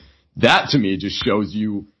 2. That, to me, just shows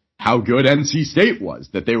you how good NC State was,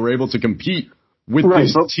 that they were able to compete with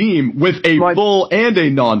this team with a full and a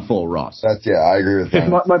non-full roster. I agree with that.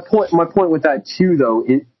 My point with that, too, though,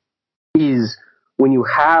 is when you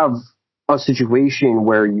have a situation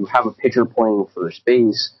where you have a pitcher playing first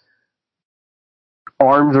base,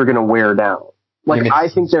 arms are going to wear down. Like, I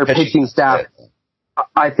think their pitching staff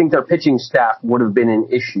would have been an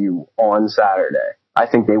issue on Saturday. I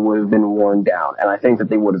think they would have been worn down, and I think that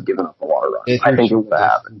they would have given up a lot of runs. I think it would have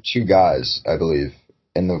happened. 2 guys, I believe,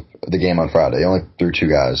 in the game on Friday. They only threw 2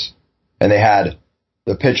 guys. And they had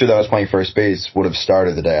the pitcher that was playing first base would have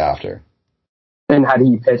started the day after. And had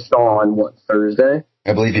he pitched on, Thursday?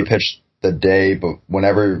 I believe he pitched the day, but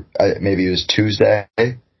whenever, maybe it was Tuesday,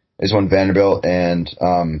 is when Vanderbilt and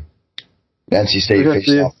NC State faced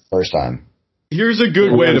off the first time. Here's a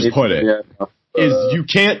good way to put it. Is you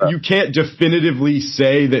can't definitively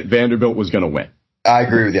say that Vanderbilt was going to win. I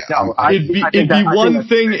agree with you. It'd be one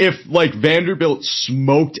thing if, like, Vanderbilt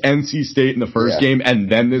smoked NC State in the first game and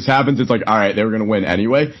then this happens. It's like, all right, they were going to win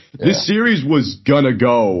anyway. Yeah. This series was going to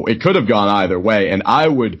go. It could have gone either way. And I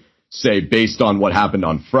would say, based on what happened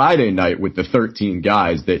on Friday night with the 13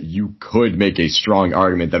 guys, that you could make a strong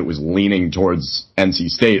argument that it was leaning towards NC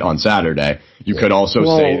State on Saturday. You could also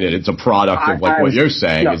say that it's a product of, like, what you're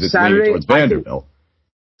saying, is it's leaning towards Vanderbilt.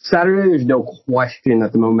 Saturday, there's no question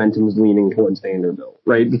that the momentum is leaning towards Vanderbilt,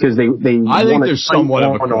 right? Because they I think there's somewhat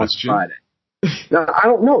of a question. I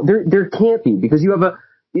don't know. There can't be, because you have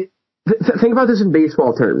think about this in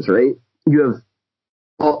baseball terms, right? You have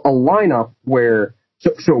a lineup where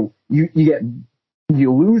so you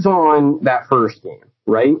lose on that first game,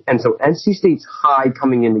 right? And so NC State's high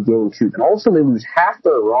coming into game 2. Then all of a sudden they lose half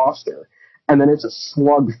their roster, and then it's a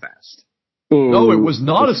slugfest. No, it was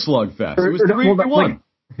not a slugfest. It was 3-1.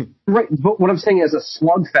 Right, but what I'm saying is a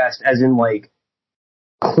slugfest, as in, like,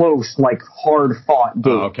 close, like, hard-fought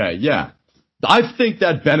game. Okay, yeah. I think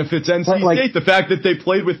that benefits NC State, the fact that they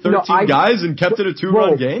played with 13 guys and kept it a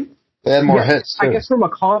 2-run game. They had more hits, too. I guess from a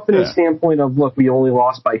confidence standpoint of, look, we only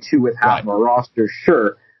lost by 2 with half of our roster,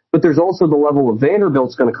 sure. But there's also the level of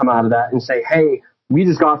Vanderbilt's going to come out of that and say, hey, we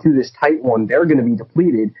just got through this tight one. They're going to be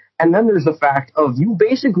depleted. And then there's the fact of you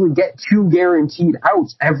basically get 2 guaranteed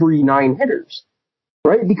outs every 9 hitters.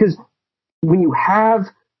 Right? Because when you have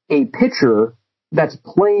a pitcher that's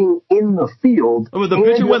playing in the field... Oh, the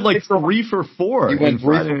pitcher went like 3 for 4. He went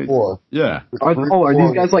 3 for 4. Yeah. Are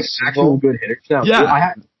these guys like actual good hitters? No,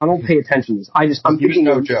 yeah. I don't pay attention to this. I'm he was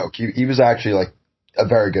no joke. He was actually like a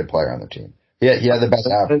very good player on the team. Yeah, he had the best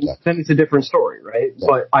average. Then it's a different story, right? Yeah.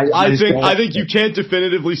 But I think you can't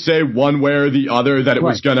definitively say one way or the other that it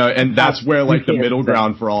was gonna, and that's where, like, the middle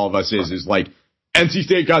ground for all of us is like, NC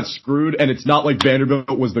State got screwed, and it's not like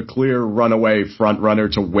Vanderbilt was the clear runaway front runner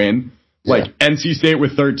to win. Like, NC State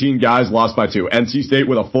with 13 guys lost by 2. NC State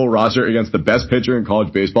with a full roster against the best pitcher in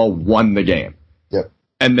college baseball won the game. Yep.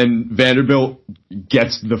 and then Vanderbilt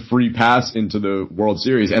gets the free pass into the World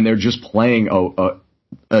Series, and they're just playing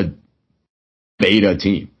a beta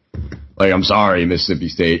team. Like, I'm sorry, Mississippi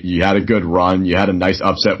State, you had a good run, you had a nice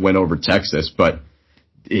upset win over Texas, but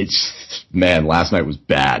last night was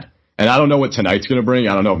bad. And I don't know what tonight's going to bring.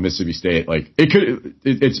 I don't know if Mississippi State,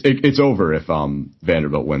 it's over if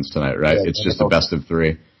Vanderbilt wins tonight, right? Yeah, it's just a best of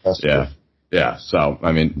three. Yeah. So,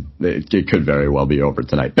 I mean, it could very well be over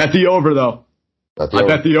tonight. Bet the over, though. I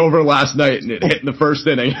bet the over last night, and it hit in the first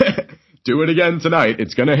inning. Do it again tonight.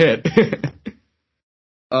 It's going to hit.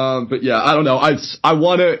 But yeah, I don't know.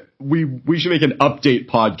 We should make an update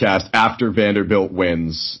podcast after Vanderbilt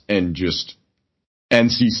wins and just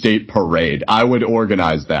NC State parade. I would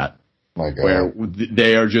organize that. My God. Where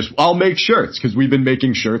they are just, I'll make shirts because we've been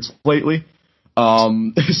making shirts lately.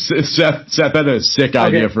 Seth had a sick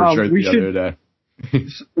idea for a shirt the other day.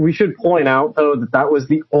 We should point out, though, that was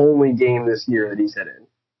the only game this year that he's hit in.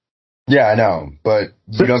 Yeah, I know, but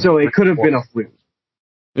so it could have been a fluke.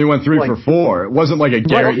 He went 3 for 4. It wasn't like a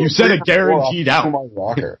guarantee. You said a guaranteed out.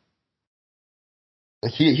 Rocker.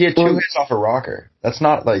 He had 2 hits off a rocker. That's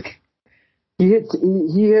not like. He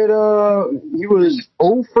was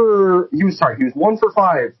 1 for 5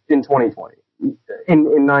 in 2020.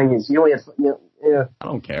 In 9 games. He only had, yeah. I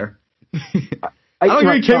don't care. I don't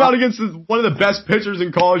think he came out against one of the best pitchers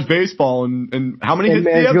in college baseball, and how many hits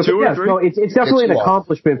did he have? 2 or 3? No, it's definitely an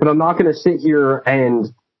accomplishment, but I'm not going to sit here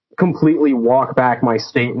and completely walk back my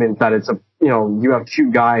statement that it's you have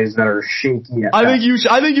 2 guys that are shaky. I think you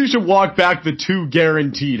should walk back the 2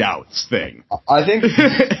 guaranteed outs thing. I think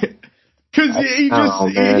because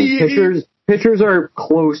pitchers are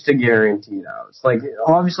close to guaranteed outs. Like,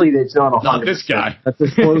 obviously, it's not 100%. Not this guy. That's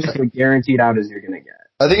as close to a guaranteed out as you're going to get.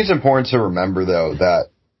 I think it's important to remember, though, that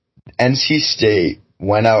NC State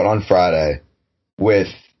went out on Friday with,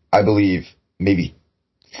 I believe, maybe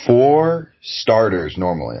 4 starters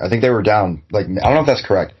normally. I think they were down, I don't know if that's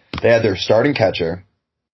correct. They had their starting catcher.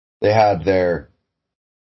 They had their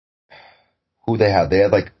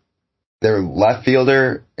left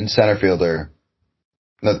fielder and center fielder.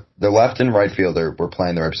 No, the left and right fielder were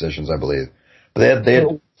playing the right positions, I believe. But they had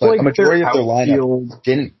a majority of their lineup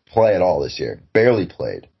didn't play at all this year. Barely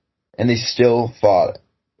played. And they still fought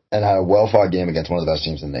and had a well-fought game against one of the best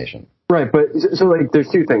teams in the nation. Right, but so there's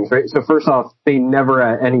 2 things, right? So first off, they never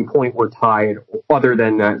at any point were tied other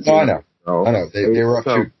than that. No, I know. They were up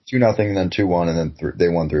 2-0, and then 2-1, and then they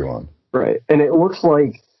won 3-1. Right, and it looks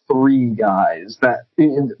like 3 guys that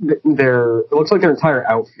it looks like their entire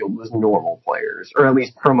outfield was normal players, or at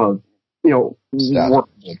least from workable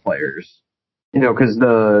players. Because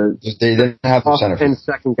they didn't have the center and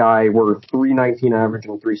second guy were 319 average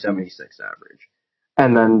and 376 average.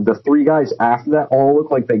 And then the 3 guys after that all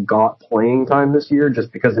look like they got playing time this year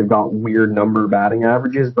just because they've got weird number batting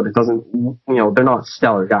averages, but it doesn't, they're not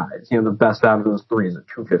stellar guys. The best out of those 3 is a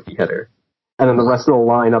 250 hitter. And then the rest of the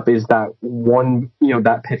lineup is that one,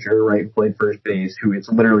 that pitcher, right, who played first base, who it's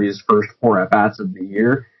literally his first 4 at-bats of the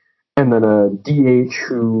year. And then a DH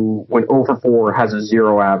who went 0 for 4, has a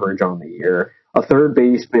 0 average on the year. A third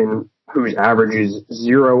baseman whose average is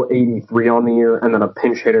 0.83 on the year, and then a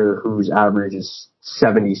pinch hitter whose average is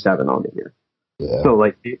 77 on the year. Yeah.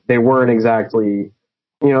 So, they weren't exactly,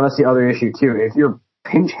 that's the other issue, too. If you're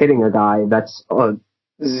pinch hitting a guy that's a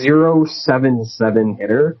 0.77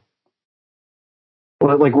 hitter,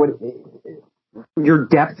 your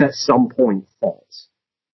depth at some point falls.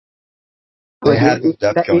 If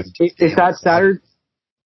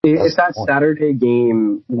that Saturday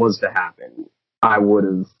game was to happen, I would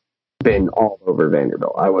have been all over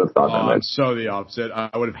Vanderbilt. I would have thought that. I'm so the opposite. I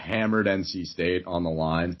would have hammered NC State on the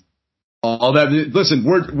line. All that. Listen,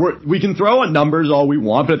 we can throw out numbers all we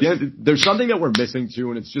want, but at the end, there's something that we're missing too,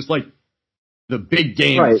 and it's just the big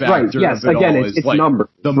game factor. Right. Yes. Of it again, all it's is numbers.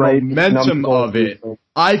 The momentum of it.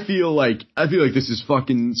 I feel like this is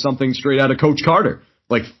fucking something straight out of Coach Carter.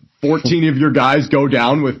 14 of your guys go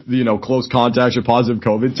down with, close contacts or positive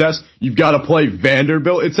COVID tests. You've got to play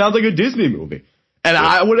Vanderbilt. It sounds like a Disney movie. And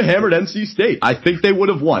I would have hammered NC State. I think they would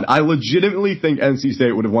have won. I legitimately think NC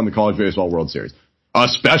State would have won the College Baseball World Series.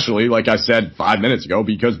 Especially, like I said 5 minutes ago,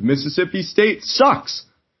 because Mississippi State sucks.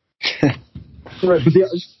 Right,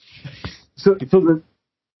 but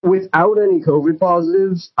without any COVID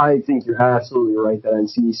positives, I think you're absolutely right that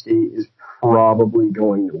NC State is probably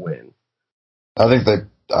going to win. I think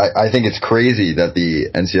it's crazy that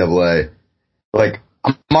the NCAA,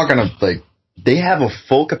 I'm not gonna they have a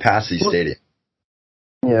full capacity stadium.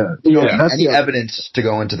 Yeah. That's any evidence to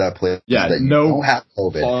go into that place that you don't have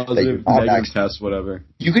COVID, positive, negative test, whatever.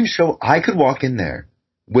 You can show. I could walk in there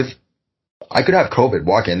with I could have COVID,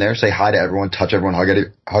 walk in there, say hi to everyone, touch everyone,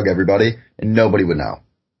 hug everybody, and nobody would know.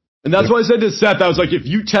 And that's why I said to Seth, I was like, if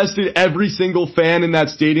you tested every single fan in that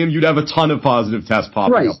stadium, you'd have a ton of positive tests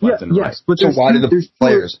popping up left and right. Yes, but so why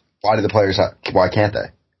can't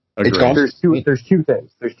they? There's two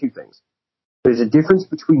things. There's a difference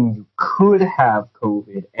between you could have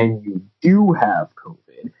COVID and you do have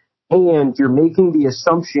COVID, and you're making the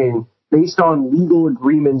assumption based on legal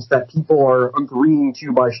agreements that people are agreeing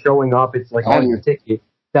to by showing up. It's like on your ticket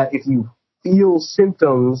that if you feel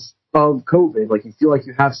symptoms of COVID, like you feel like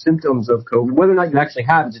you have symptoms of COVID, whether or not you actually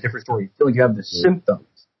have is a different story. You feel like you have the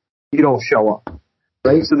symptoms, you don't show up,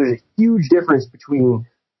 right? So there's a huge difference between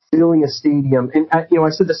filling a stadium, and I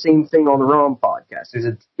said the same thing on the Rom podcast. There's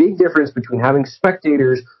a big difference between having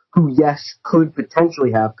spectators who, yes, could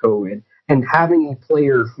potentially have COVID, and having a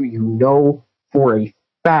player who you know for a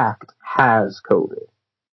fact has COVID.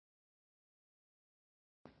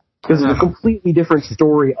 This is a completely different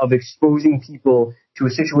story of exposing people to a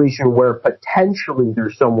situation where potentially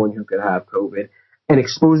there's someone who could have COVID, and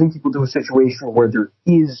exposing people to a situation where there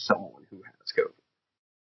is someone who has COVID.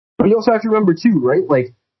 But you also have to remember too, right?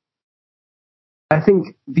 Like, I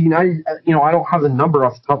think the United, I don't have the number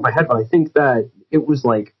off the top of my head, but I think that it was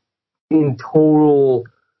like in total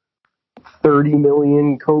 30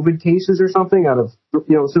 million COVID cases or something out of, so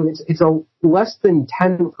it's a less than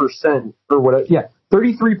 10% or whatever. Yeah,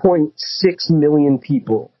 33.6 million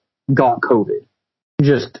people got COVID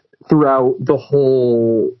just throughout the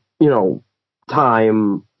whole,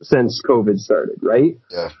 time since COVID started, right?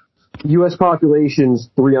 Yeah. U.S. population's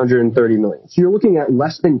 330 million. So you're looking at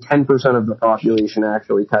less than 10% of the population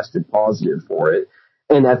actually tested positive for it.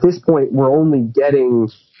 And at this point, we're only getting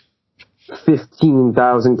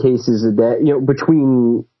 15,000 cases a day,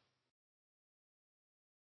 between...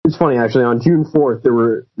 It's funny, actually, on June 4th, there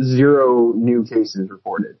were 0 new cases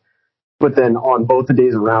reported. But then on both the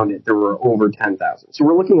days around it, there were over 10,000. So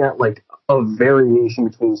we're looking at like a variation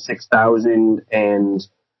between 6,000 and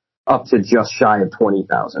up to just shy of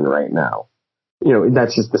 20,000 right now.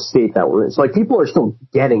 That's just the state that we're in. So like people are still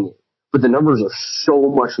getting it, but the numbers are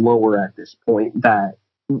so much lower at this point that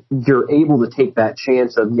you're able to take that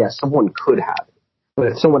chance of, yes, someone could have it.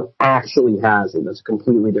 But if someone actually has it, that's a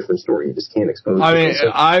completely different story. You just can't expose it.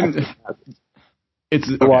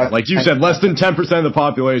 Like you said, less than 10% of the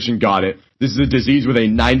population got it. This is a disease with a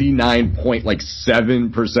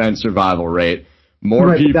 99.7% survival rate.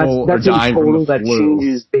 More people are dying from the flu. That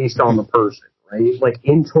changes based on the person, right? Like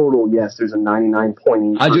in total, yes, there's a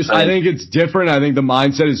 99.8%. I think it's different. I think the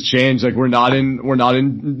mindset has changed. Like we're not in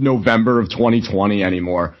November of 2020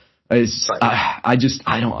 anymore. I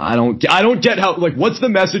don't get how, like, what's the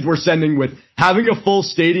message we're sending with having a full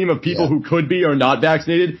stadium of people who could be or not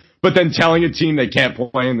vaccinated, but then telling a team they can't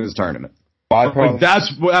play in this tournament? Like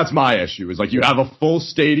that's my issue. Is like you have a full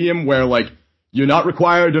stadium where like you're not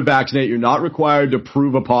required to vaccinate, you're not required to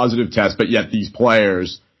prove a positive test, but yet these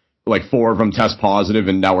players, like 4 of them test positive,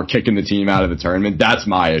 and now we're kicking the team out of the tournament. That's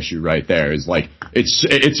my issue right there. Is like it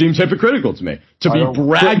seems hypocritical to me to be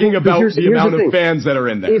bragging about the amount of fans that are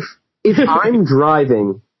in there. If I'm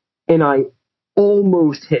driving and I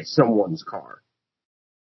almost hit someone's car,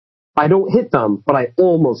 I don't hit them, but I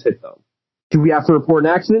almost hit them. Do we have to report an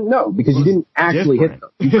accident? No, because you didn't actually hit them.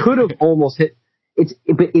 You could have almost hit.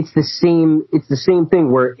 But it's the same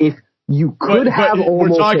thing where if you could have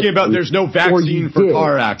almost. We're talking about there's no vaccine for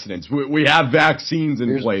car accidents. We have vaccines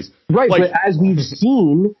in place. Right, like, but as we've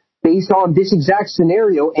seen, based on this exact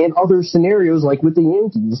scenario and other scenarios like with the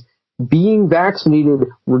Yankees, being vaccinated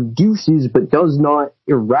reduces but does not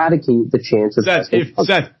eradicate the chance of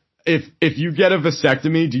if you get a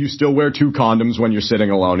vasectomy, do you still wear 2 condoms when you're sitting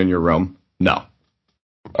alone in your room? No.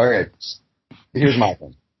 Okay, here's my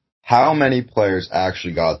thing. How many players how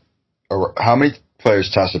many players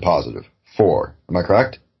tested positive? 4. Am I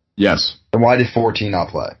correct? Yes. Then why did 14 not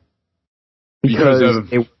play? Because of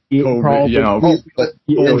COVID,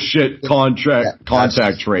 bullshit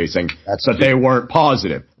contact tracing. But they weren't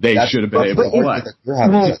positive. They should have been able to play.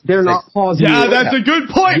 They're not positive. Yeah, that's a good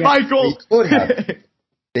point, Michael. They could have.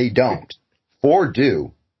 They don't. 4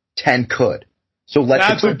 do. 10 could. So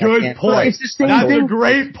that's a good point. It's the same that's thing. A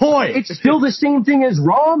great point. It's still the same thing as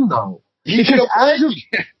Rom, though. Because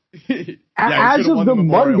as of the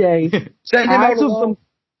Monday, if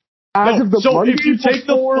you take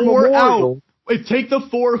the 4 out, take the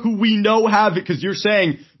 4 who we know have it, because you're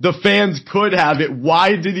saying the fans could have it.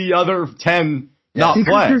 Why did the other 10 not play?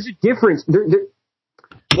 Because there's a difference.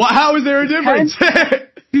 Well, how is there a difference?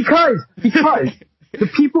 Because the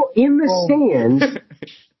people in the stands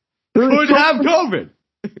could have COVID.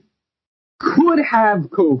 Could have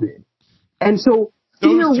COVID. And so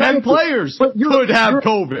those 10 players could have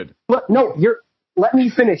COVID. Let me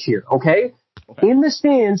finish here, okay? In the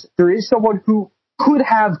stands, there is someone who could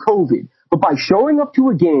have COVID. But by showing up to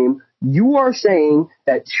a game, you are saying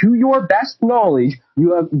that to your best knowledge,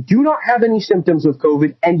 do not have any symptoms of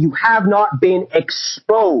COVID and you have not been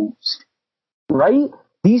exposed. Right?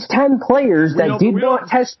 These 10 players that did not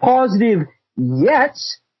test positive yet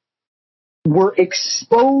were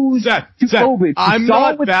exposed to COVID. I'm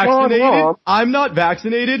not vaccinated. I'm not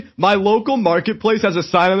vaccinated. My local marketplace has a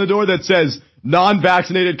sign on the door that says,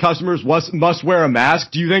 non-vaccinated customers must wear a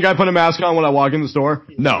mask. Do you think I put a mask on when I walk in the store?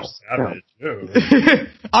 No.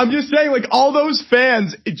 I'm just saying, like, all those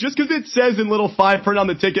fans, just because it says in little fine print on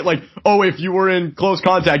the ticket, like, oh, if you were in close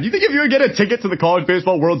contact, you think if you would get a ticket to the College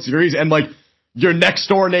Baseball World Series and, like, your next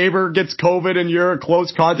door neighbor gets COVID and you're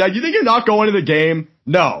close contact, you think you're not going to the game?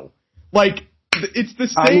 No. Like, it's the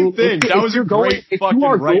same thing. That was a great fucking right. If you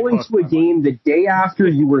are going to a game the day after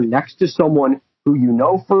you were next to someone who you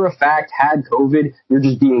know for a fact had COVID, you're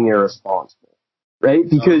just being irresponsible, right?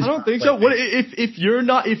 Because I don't think so. What if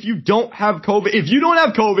you don't have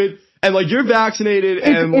COVID and like you're vaccinated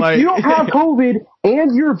and if you don't have COVID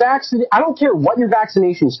and you're vaccinated, I don't care what your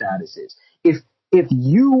vaccination status is. If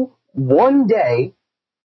you one day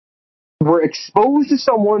were exposed to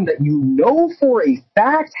someone that you know for a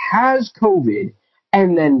fact has COVID,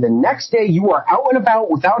 and then the next day you are out and about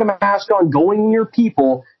without a mask on going near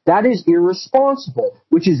people, that is irresponsible,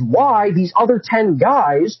 which is why these other 10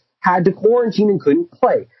 guys had to quarantine and couldn't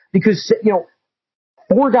play. Because,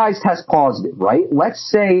 4 guys test positive, right? Let's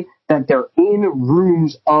say that they're in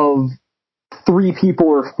rooms of 3 people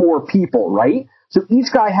or 4 people, right? So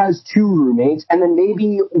each guy has 2 roommates, and then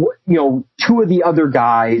maybe, 2 of the other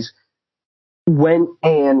guys went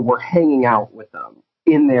and were hanging out with them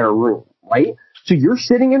in their room, right? So you're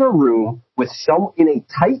sitting in a room in a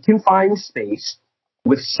tight, confined space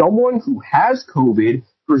with someone who has COVID,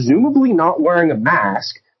 presumably not wearing a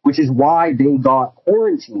mask, which is why they got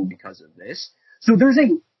quarantined because of this. So there's a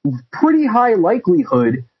pretty high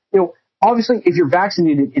likelihood, obviously if you're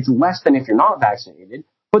vaccinated, it's less than if you're not vaccinated,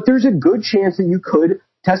 but there's a good chance that you could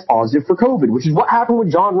test positive for COVID, which is what happened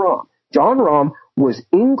with John Rahm. John Rahm was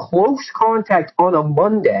in close contact on a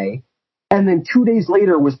Monday, and then 2 days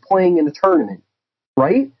later was playing in a tournament,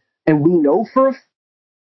 right? And we know for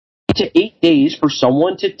to 8 days for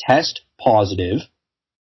someone to test positive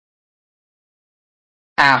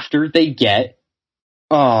after they get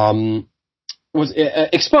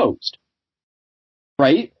exposed,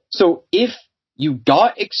 right? So if you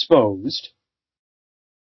got exposed,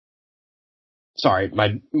 sorry,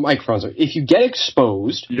 my microphone's on. If you get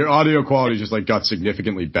exposed, your audio quality just got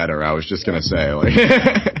significantly better. I was just gonna say,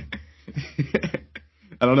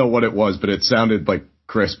 I don't know what it was, but it sounded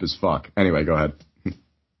crisp as fuck. Anyway, go ahead.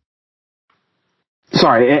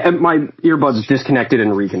 Sorry, my earbuds disconnected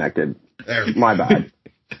and reconnected. My bad.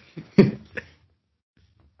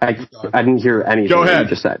 I didn't hear anything you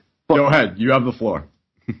just said. Go ahead. You have the floor.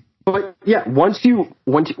 But yeah, once you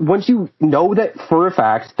know that for a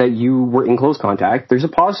fact that you were in close contact, there's a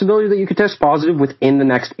possibility that you could test positive within the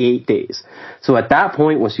next 8 days. So at that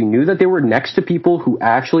point, once you knew that they were next to people who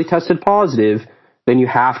actually tested positive, then you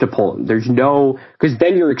have to pull them. Because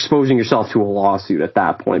then you're exposing yourself to a lawsuit at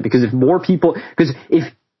that point. Because if more people, because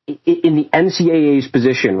if in the NCAA's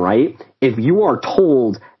position, right, if you are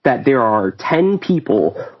told that there are 10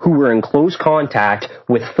 people who were in close contact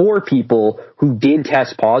with 4 people who did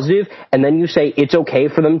test positive, and then you say it's okay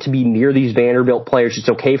for them to be near these Vanderbilt players, it's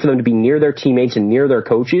okay for them to be near their teammates and near their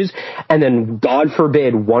coaches, and then God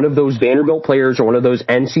forbid one of those Vanderbilt players or one of those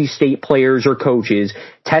NC State players or coaches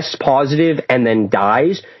tests positive and then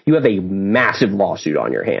dies, you have a massive lawsuit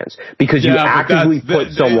on your hands because you actively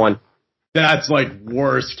put someone... That's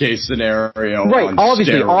worst case scenario. Right, on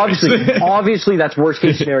obviously that's worst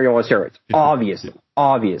case scenario on steroids.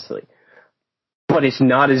 Obviously. But it's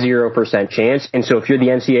not a 0% chance, and so if you're the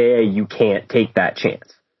NCAA, you can't take that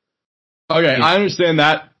chance. Okay, I understand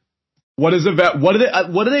that. What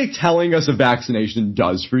are they telling us a vaccination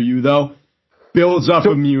does for you though? Builds up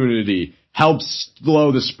immunity, helps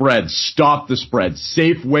slow the spread, stop the spread,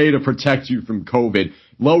 safe way to protect you from COVID.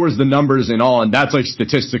 Lowers the numbers and all, and that's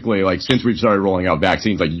statistically, since we've started rolling out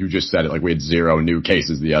vaccines, you just said it, we had 0 new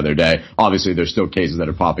cases the other day. Obviously, there's still cases that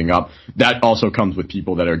are popping up. That also comes with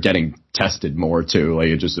people that are getting tested more too.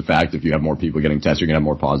 It's just a fact, if you have more people getting tested, you're gonna have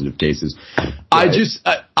more positive cases. Right.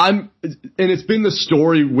 And it's been the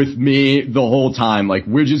story with me the whole time.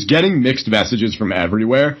 We're just getting mixed messages from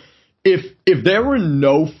everywhere. If there were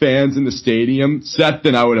no fans in the stadium, Seth,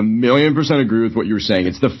 then I would 1,000,000% agree with what you were saying.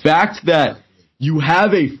 It's the fact that You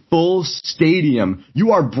have a full stadium.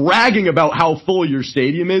 You are bragging about how full your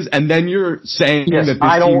stadium is, and then you're saying that this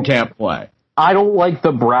team can't play. I don't like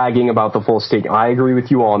the bragging about the full stadium. I agree with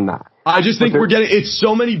you on that. I just think it's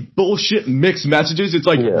so many bullshit mixed messages. It's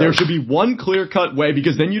like there should be one clear-cut way,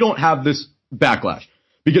 because then you don't have this backlash.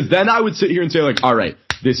 Because then I would sit here and say, like, all right,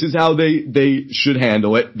 this is how they should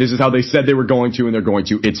handle it. This is how they said they were going to, and they're going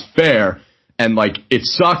to. It's fair, and, like, it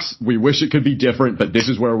sucks. We wish it could be different, but this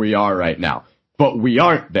is where we are right now. But we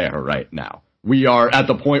aren't there right now. We are at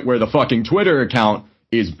the point where the fucking Twitter account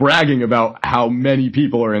is bragging about how many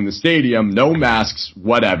people are in the stadium, no masks,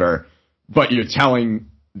 whatever, but you're telling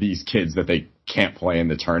these kids that they can't play in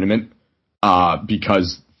the tournament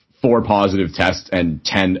because 4 positive tests and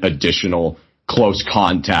 10 additional close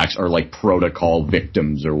contacts are like protocol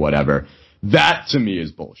victims or whatever. That to me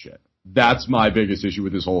is bullshit. That's my biggest issue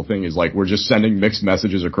with this whole thing, is like we're just sending mixed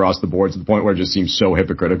messages across the board to the point where it just seems so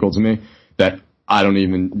hypocritical to me that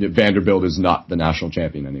Vanderbilt is not the national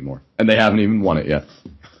champion anymore. And they haven't even won it yet.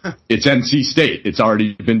 It's NC State. It's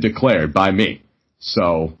already been declared by me.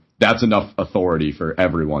 So that's enough authority for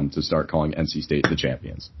everyone to start calling NC State the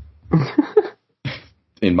champions.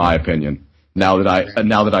 In my opinion. Now that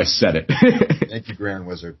I said it. Thank you, Grand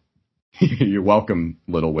Wizard. You're welcome,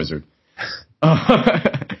 little wizard.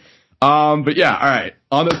 But yeah, all right.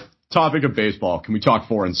 On the topic of baseball, can we talk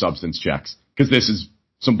foreign substance checks? Because this is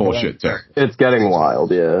some bullshit too. It's getting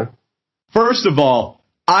wild, yeah. First of all,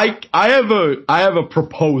 I have a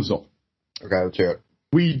proposal. Okay, let's hear it.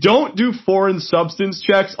 We don't do foreign substance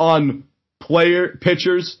checks on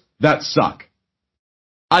pitchers that suck.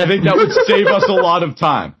 I think that would save us a lot of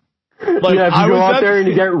time. Like, if you go out there and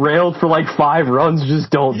you get railed for like 5 runs,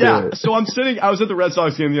 just don't do it. So I was at the Red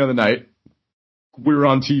Sox game the other night. We were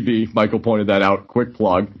on TV. Michael pointed that out. Quick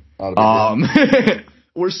plug.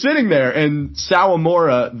 We're sitting there, and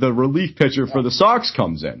Sawamura, the relief pitcher for the Sox,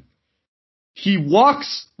 comes in. He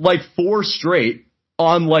walks like 4 straight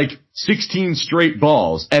on like 16 straight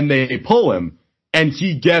balls, and they pull him, and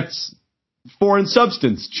he gets foreign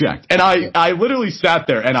substance checked. And I literally sat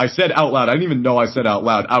there, and I said out loud, I didn't even know I said out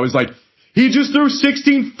loud, I was like, he just threw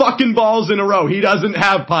 16 fucking balls in a row. He doesn't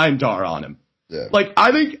have pine tar on him. Yeah. Like,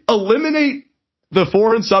 I think eliminate the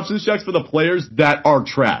foreign substance checks for the players that are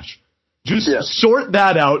trash. Just sort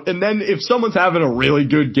that out, and then if someone's having a really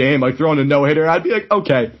good game, like throwing a no-hitter, I'd be like,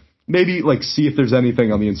 okay, maybe like see if there's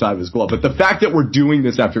anything on the inside of his glove. But the fact that we're doing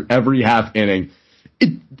this after every half inning,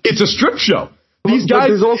 it's a strip show. These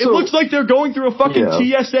guys, it looks like they're going through a fucking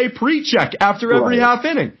TSA pre-check after every half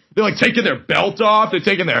inning. They're like taking their belt off, they're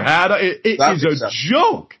taking their hat off. It is a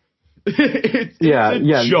joke. It's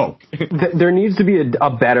a joke. There needs to be a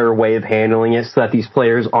better way of handling it so that these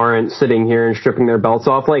players aren't sitting here and stripping their belts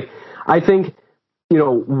off. Like, I think,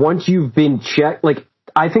 once you've been checked, like,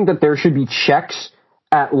 I think that there should be checks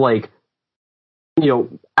at, like,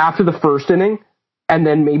 after the first inning, and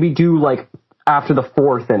then maybe do, like, after the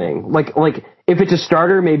 4th inning. Like, if it's a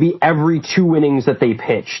starter, maybe every 2 innings that they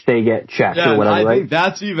pitch, they get checked or whatever, I think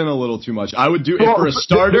that's even a little too much. I would do, if for a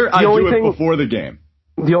starter, I'd do it before the game.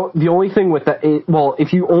 The only thing with that,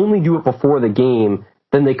 if you only do it before the game,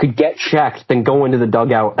 then they could get checked, then go into the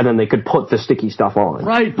dugout, and then they could put the sticky stuff on.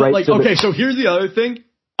 Right, but so here's the other thing.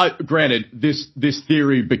 Granted, this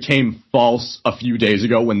theory became false a few days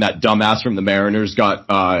ago when that dumbass from the Mariners got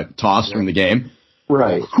tossed from the game.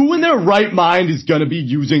 Right. Who in their right mind is going to be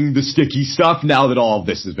using the sticky stuff now that all of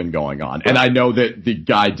this has been going on? And I know that the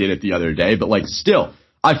guy did it the other day, but, like, still,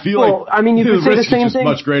 I feel you could say the same thing.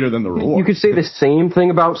 Much greater than the reward. You could say the same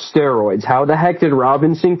thing about steroids. How the heck did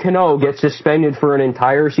Robinson Cano get suspended for an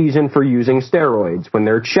entire season for using steroids when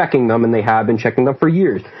they're checking them, and they have been checking them for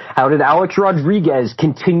years? How did Alex Rodriguez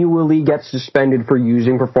continually get suspended for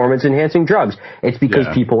using performance-enhancing drugs? It's because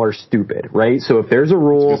people are stupid, right? So if there's a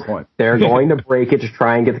rule, they're going to break it to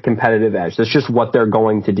try and get the competitive edge. That's just what they're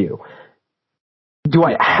going to do. Do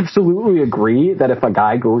I absolutely agree that if a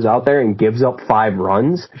guy goes out there and gives up 5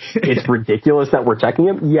 runs, it's ridiculous that we're checking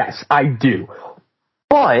him? Yes, I do.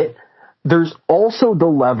 But there's also the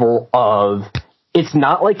level of, it's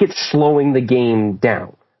not like it's slowing the game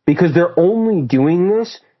down, because they're only doing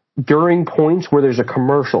this during points where there's a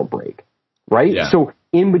commercial break, right? Yeah. So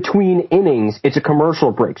in between innings, it's a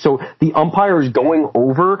commercial break. So the umpire is going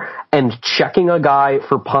over and checking a guy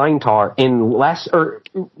for pine tar checking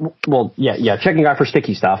a guy for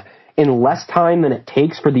sticky stuff in less time than it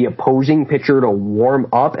takes for the opposing pitcher to warm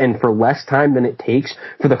up and for less time than it takes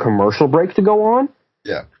for the commercial break to go on.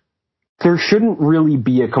 Yeah. There shouldn't really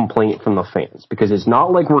be a complaint from the fans, because it's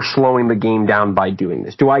not like we're slowing the game down by doing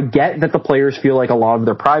this. Do I get that the players feel like a lot of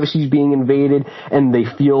their privacy is being invaded and they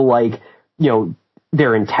feel like,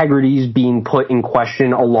 their integrity is being put in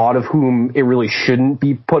question, a lot of whom it really shouldn't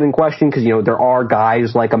be put in question because, there are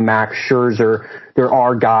guys like a Max Scherzer, there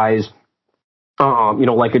are guys,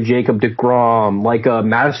 like a Jacob deGrom, like a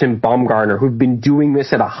Madison Bumgarner, who've been doing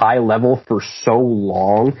this at a high level for so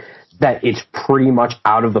long that it's pretty much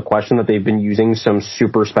out of the question that they've been using some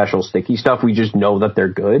super special sticky stuff. We just know that they're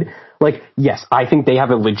good. Like, yes, I think they have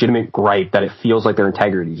a legitimate gripe that it feels like their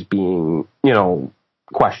integrity is being,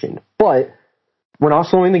 questioned. But we're not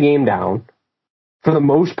slowing the game down. For the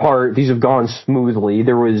most part, these have gone smoothly.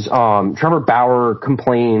 There was Trevor Bauer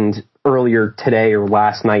complained earlier today or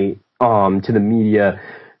last night to the media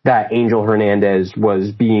that Angel Hernandez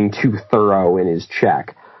was being too thorough in his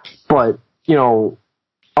check. But,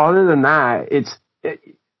 other than that,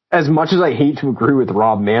 as much as I hate to agree with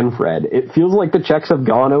Rob Manfred, it feels like the checks have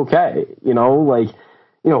gone okay.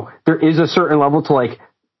 There is a certain level to like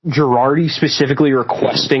Girardi specifically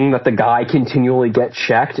requesting that the guy continually get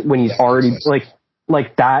checked when he's already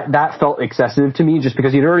like that felt excessive to me just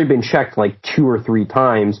because he'd already been checked like 2 or 3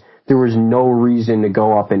 times. There was no reason to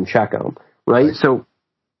go up and check him. Right. So,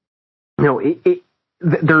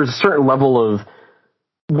 there's a certain level of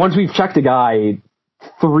once we've checked a guy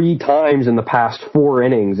 3 times in the past 4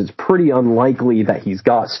 innings, it's pretty unlikely that he's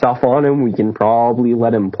got stuff on him. We can probably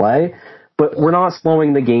let him play, but we're not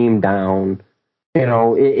slowing the game down.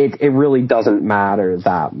 It really doesn't matter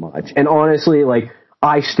that much. And honestly, like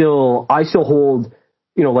I still hold,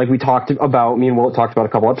 like we talked about, me and Will talked about a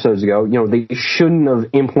couple episodes ago, they shouldn't have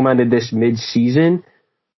implemented this mid-season,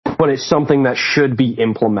 but it's something that should be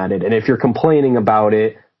implemented. And if you're complaining about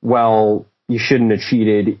it, well, you shouldn't have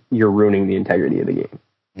cheated. You're ruining the integrity of the game.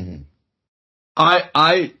 Mm-hmm.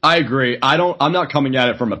 I agree. I'm not coming at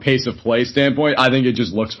it from a pace of play standpoint. I think it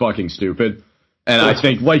just looks fucking stupid. And I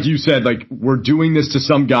think, like you said, like we're doing this to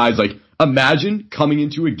some guys. Like imagine coming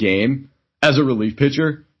into a game as a relief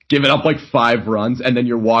pitcher, giving up like 5 runs, and then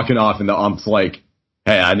you're walking off and the ump's like,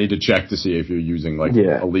 hey, I need to check to see if you're using like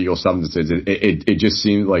illegal substances. It just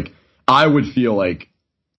seems like I would feel like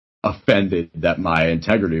offended that my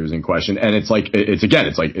integrity was in question. And it's like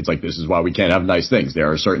this is why we can't have nice things.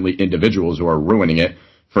 There are certainly individuals who are ruining it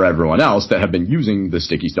for everyone else that have been using the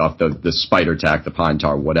sticky stuff, the spider tack, the pine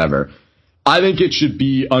tar, whatever. I think it should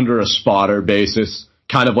be under a spotter basis,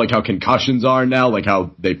 kind of like how concussions are now, like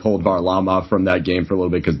how they pulled Varlamov from that game for a little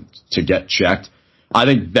bit to get checked. I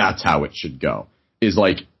think that's how it should go. Is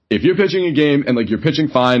like if you're pitching a game and like you're pitching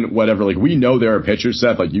fine, whatever, like we know there are pitchers,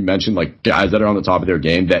 Seth, like you mentioned, like guys that are on the top of their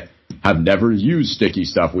game that have never used sticky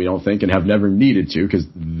stuff, we don't think, and have never needed to because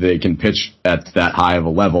they can pitch at that high of a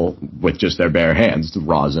level with just their bare hands.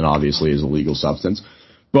 Rosin obviously is a legal substance.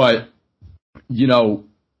 But,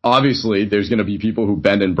 obviously there's going to be people who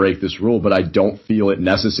bend and break this rule, but I don't feel it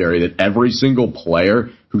necessary that every single player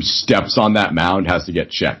who steps on that mound has to get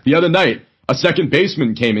checked. The other night, a second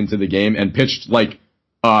baseman came into the game and pitched like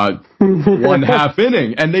 1/2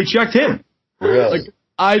 inning, and they checked him. Really? Like,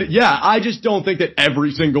 I just don't think that every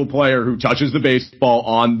single player who touches the baseball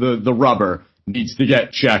on the rubber needs to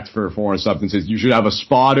get checked for foreign substances. You should have a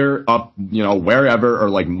spotter up, wherever, or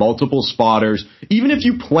like multiple spotters. Even if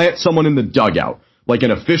you plant someone in the dugout, like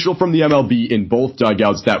an official from the MLB in both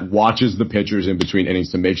dugouts that watches the pitchers in between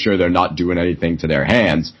innings to make sure they're not doing anything to their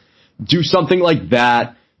hands. Do something like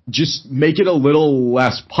that. Just make it a little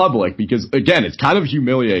less public because, again, it's kind of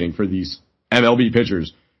humiliating for these MLB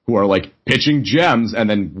pitchers who are like pitching gems and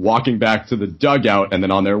then walking back to the dugout, and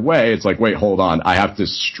then on their way, it's like, wait, hold on, I have to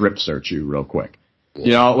strip search you real quick.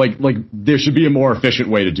 Like there should be a more efficient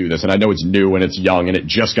way to do this. And I know it's new and it's young and it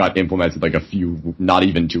just got implemented like not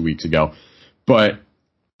even 2 weeks ago. But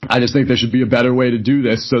I just think there should be a better way to do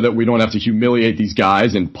this so that we don't have to humiliate these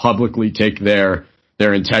guys and publicly take their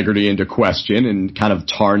integrity into question and kind of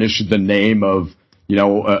tarnish the name of,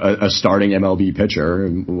 a starting MLB pitcher,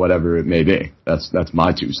 whatever it may be. That's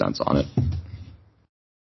my 2 cents on it.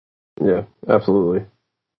 Yeah, absolutely.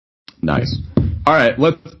 Nice. All right,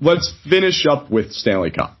 let's finish up with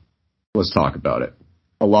Stanley Cup. Let's talk about it.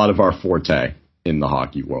 A lot of our forte in the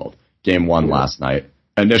hockey world. Game 1 last night.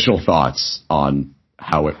 Initial thoughts on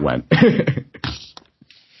how it went.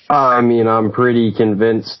 I mean, I'm pretty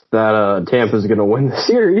convinced that Tampa's going to win the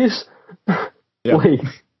series. Yeah.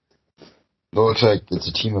 It looks like it's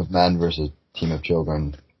a team of men versus a team of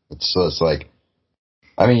children. It's like,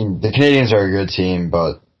 I mean, the Canadians are a good team,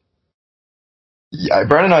 but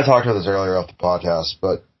Brent and I talked about this earlier off the podcast,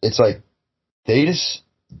 but it's like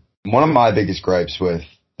one of my biggest gripes with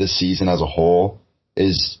this season as a whole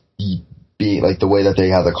is being like the way that they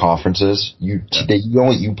have the conferences. You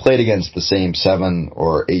played against the same 7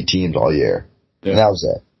 or 8 teams all year, and that was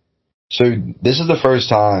it. So this is the first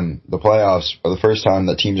time the playoffs are the first time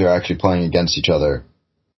that teams are actually playing against each other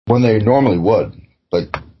when they normally would.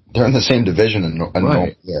 Like they're in the same division in a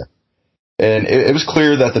normal year. And it was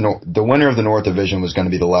clear that the winner of the North Division was going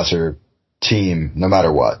to be the lesser team no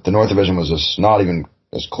matter what. The North Division was just not even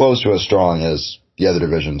as close to as strong as the other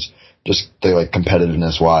divisions, just like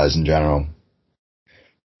competitiveness wise in general.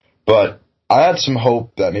 But I had some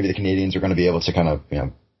hope that maybe the Canadians are going to be able to kind of,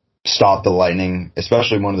 stop the Lightning,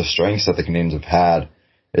 especially one of the strengths that the Canadians have had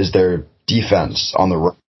is their defense on the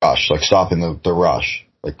rush, like stopping the rush,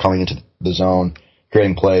 like coming into the zone,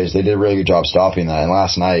 creating plays. They did a really good job stopping that. And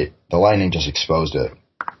last night, the Lightning just exposed it.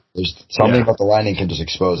 There's something about the Lightning can just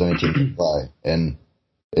expose any team to play. And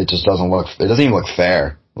it just doesn't even look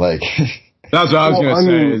fair. Like, that's what I was going to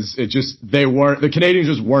say. Is it just the Canadians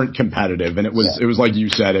just weren't competitive, and it was like you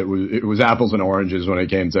said, it was apples and oranges when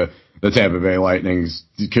it came to the Tampa Bay Lightning's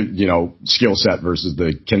skill set versus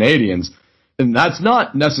the Canadians, and that's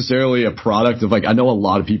not necessarily a product of I know a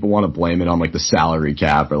lot of people want to blame it on the salary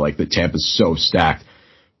cap or the Tampa's so stacked,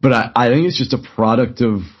 but I think it's just a product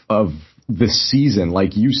of the season,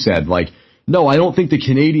 like you said. No, I don't think the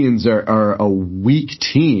Canadians are a weak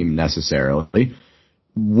team necessarily.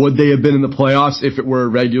 Would they have been in the playoffs if it were a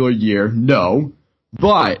regular year? No.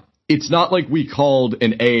 But it's not like we called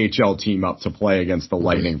an AHL team up to play against the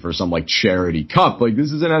Lightning for some charity cup.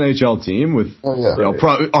 This is an NHL team with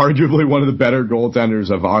arguably one of the better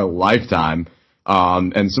goaltenders of our lifetime,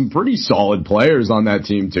 and some pretty solid players on that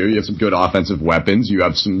team too. You have some good offensive weapons. You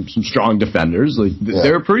have some strong defenders.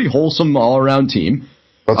 They're a pretty wholesome all around team.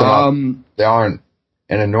 But they aren't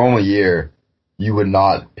in a normal year. You would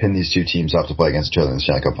not pin these two teams up to play against each other in the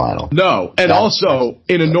Stanley Cup final. No, and also,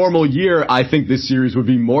 in a normal year, I think this series would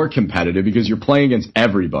be more competitive because you're playing against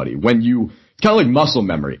everybody. It's kind of like muscle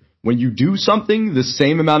memory. When you do something the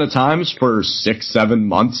same amount of times for 6-7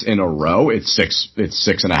 months in a row, it's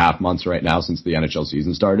 6.5 months right now since the NHL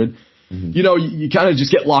season started. Mm-hmm. You kind of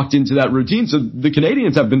just get locked into that routine. So the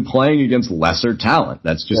Canadians have been playing against lesser talent.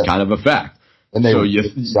 That's just kind of a fact. And they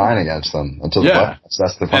sign against them until the playoffs.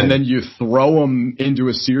 That's the and then you throw them into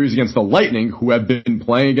a series against the Lightning, who have been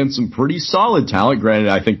playing against some pretty solid talent. Granted,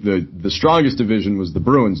 I think the strongest division was the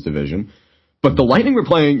Bruins division, but the Lightning were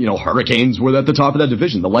playing. Hurricanes were at the top of that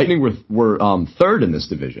division. The Lightning were third in this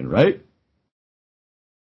division, right?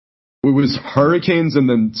 It was Hurricanes and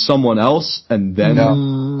then someone else, and then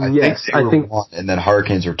I think one, and then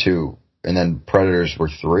Hurricanes were 2, and then Predators were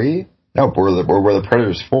 3. No, were the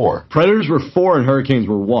Predators 4? Predators were 4 and Hurricanes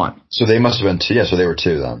were 1. So they must have been 2. Yeah, so they were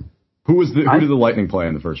 2 then. Who did the Lightning play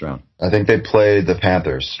in the first round? I think they played the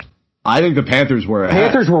Panthers. I think the Panthers were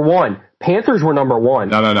ahead. Panthers were 1. Panthers were number 1.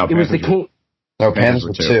 No. It was the King. No, Panthers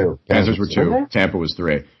were 2. Panthers were 2. Okay. Tampa was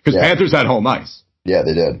 3. Because Panthers had home ice. Yeah,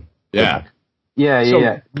 they did. Yeah.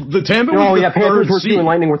 Yeah. The Tampa was the Panthers were 2 seed. and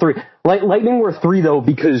Lightning were 3. Lightning were 3 though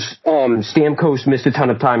because Stamkos missed a ton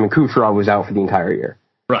of time and Kucherov was out for the entire year.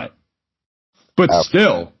 Right. But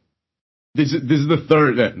still, this is the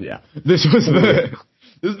third. This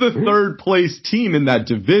is the third place team in that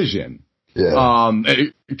division. Yeah.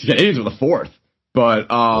 Canadians were the 4th, but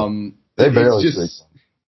they barely.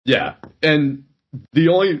 And the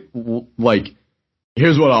only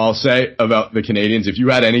here's what I'll say about the Canadians: if you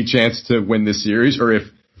had any chance to win this series, or if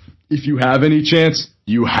you have any chance,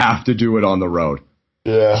 you have to do it on the road.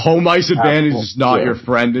 Yeah. Home ice advantage is not your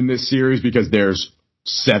friend in this series because there's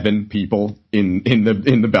 7 people in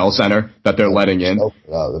the Bell Center that they're letting in. Oh,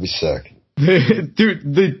 that'd be sick.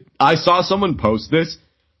 Dude, I saw someone post this.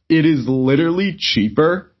 It is literally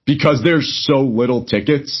cheaper because there's so little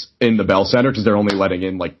tickets in the Bell Center because they're only letting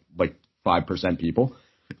in like 5% people.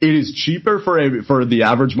 It is cheaper for the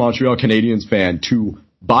average Montreal Canadiens fan to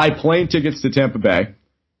buy plane tickets to Tampa Bay,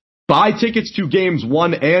 buy tickets to games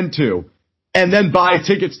 1 and 2, and then buy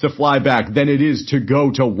tickets to fly back than it is to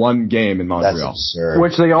go to one game in Montreal. That's absurd.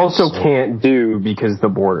 Which they also can't do because the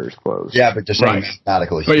border's closed. Yeah, but just saying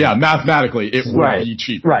mathematically. But mathematically, it would be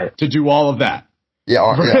cheaper to do all of that.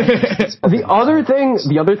 Yeah. The other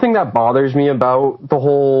thing that bothers me about the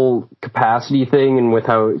whole capacity thing and with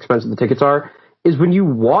how expensive the tickets are is when you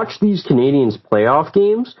watch these Canadians playoff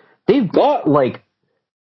games, they've got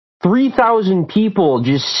 3,000 people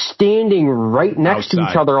just standing right next to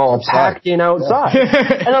each other, all packed in outside.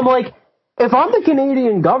 And I'm like, if I'm the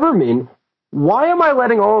Canadian government, why am I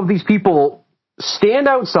letting all of these people stand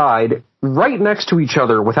outside right next to each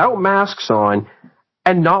other without masks on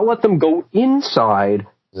and not let them go inside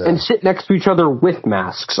and sit next to each other with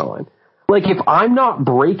masks on? Like, if I'm not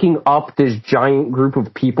breaking up this giant group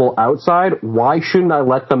of people outside, why shouldn't I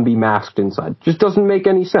let them be masked inside? Just doesn't make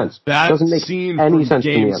any sense. That doesn't make scene any from sense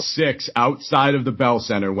Game to me. 6 outside of the Bell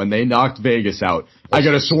Center when they knocked Vegas out, I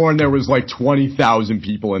could have sworn there was like 20,000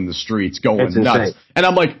 people in the streets going nuts. And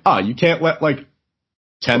I'm like, you can't let like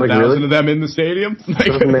 10,000 of them in the stadium?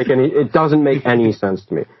 It doesn't make any sense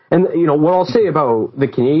to me. And, you know, what I'll say about the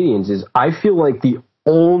Canadians is I feel like the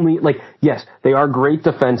only, like, yes, they are great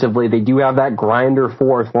defensively. They do have that grinder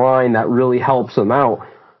fourth line that really helps them out.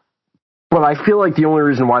 But I feel like the only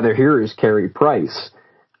reason why they're here is Carey Price.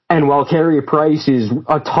 And while Carey Price is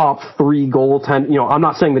a top 3 goaltender, you know, I'm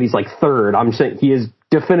not saying that he's like third. I'm saying he is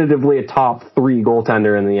definitively a top 3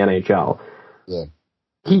 goaltender in the NHL. Yeah.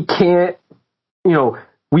 He can't, you know,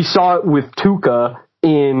 we saw it with Tuukka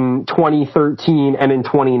in 2013 and in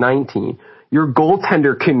 2019. Your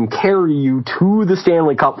goaltender can carry you to the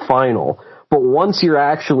Stanley Cup final, but once you're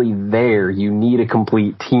actually there, you need a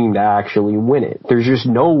complete team to actually win it. There's just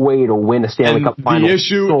no way to win a Stanley Cup final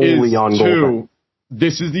solely on goaltending.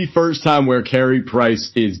 This is the first time where Carey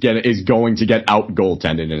Price is going to get out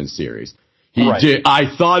goaltended in a series.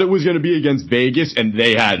 I thought it was going to be against Vegas, and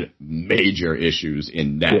they had major issues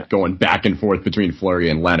in net going back and forth between Fleury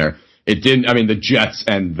and Leonard. It didn't, I mean, the Jets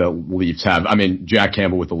and the Leafs have, I mean, Jack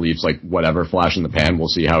Campbell with the Leafs, like, whatever, flash in the pan. We'll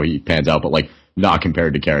see how he pans out, but, like, not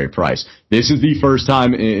compared to Carey Price. This is the first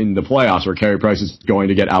time in the playoffs where Carey Price is going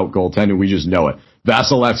to get out goaltended. We just know it.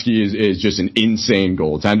 Vasilevsky is just an insane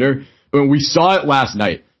goaltender. When we saw it last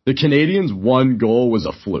night, the Canadians' one goal was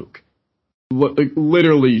a fluke.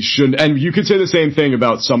 Literally shouldn't, and you could say the same thing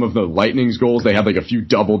about some of the Lightning's goals. They had like a few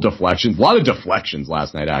double deflections, a lot of deflections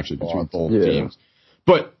last night actually between both teams.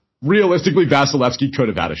 But realistically, Vasilevsky could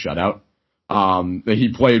have had a shutout.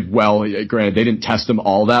 He played well. Granted, they didn't test him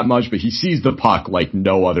all that much, but he sees the puck like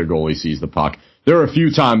no other goalie sees the puck. There are a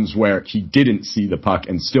few times where he didn't see the puck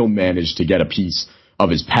and still managed to get a piece of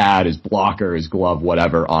his pad, his blocker, his glove,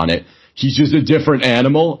 whatever on it. He's just a different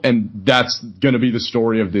animal, and that's going to be the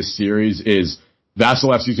story of this series is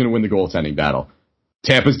Vasilevsky's going to win the goaltending battle.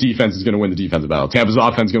 Tampa's defense is going to win the defensive battle. Tampa's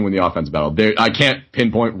offense is going to win the offensive battle. I can't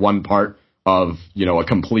pinpoint one part of, you know, a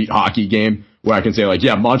complete hockey game where I can say, like,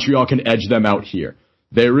 yeah, Montreal can edge them out here.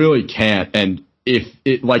 They really can't, and if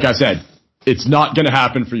it, like I said, it's not going to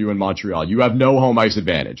happen for you in Montreal. You have no home ice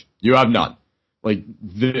advantage. You have none. Like,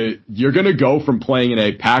 you're going to go from playing in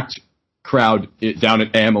a packed crowd down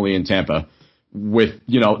at Amalie in Tampa with,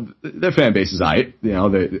 you know, their fan base is aight. You know,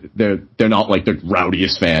 they're not like the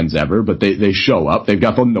rowdiest fans ever, but they show up. They've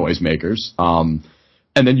got the noisemakers.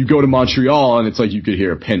 And then you go to Montreal and it's like you could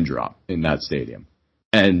hear a pin drop in that stadium.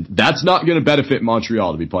 And that's not going to benefit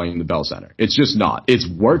Montreal to be playing in the Bell Center. It's just not. It's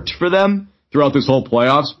worked for them throughout this whole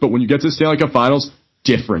playoffs, but when you get to the Stanley Cup Finals,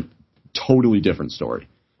 totally different story.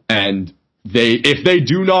 And if they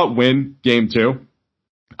do not win Game 2,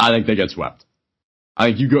 I think they get swept. I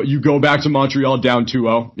think you go back to Montreal down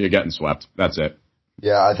 2-0, you're getting swept. That's it.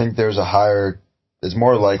 Yeah, I think it's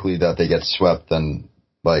more likely that they get swept than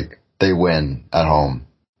like they win at home.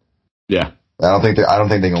 Yeah. I don't think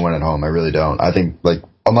they can win at home. I really don't. I think like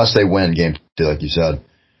unless they win Game 2, like you said.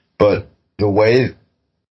 But the way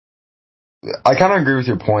I kind of agree with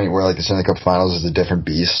your point where like the Stanley Cup Finals is a different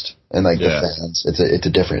beast and like the fans, it's a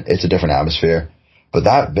different atmosphere. But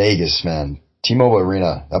that Vegas, man, T-Mobile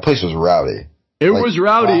Arena, that place was rowdy. It was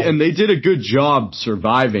rowdy, and they did a good job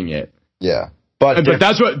surviving it. Yeah. But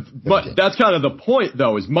that's kind of the point,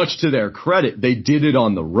 though, is much to their credit, they did it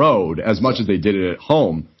on the road as much as they did it at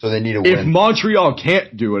home. So they need a win. If Montreal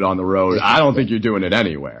can't do it on the road, I don't think you're doing it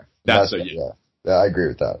anywhere. Yeah, I agree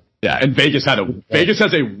with that. Yeah, and Vegas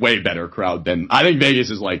has a way better crowd than I think Vegas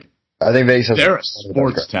is like. I think Vegas they're a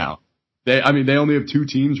sports town. They only have 2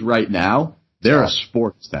 teams right now. They're a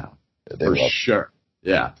sports town for sure.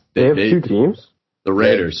 Yeah, they have 2 teams. The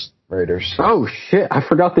Raiders. Oh shit! I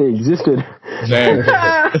forgot they existed. They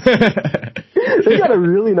got a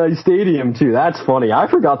really nice stadium too. That's funny. I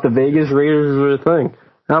forgot the Vegas Raiders were a thing.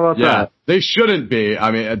 How about that? They shouldn't be.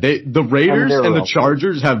 I mean, the Raiders and the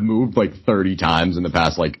Chargers have moved like 30 times in the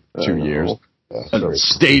past like 2 years.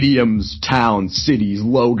 Stadiums, towns, cities,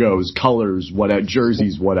 logos, colors,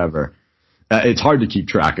 jerseys, whatever. It's hard to keep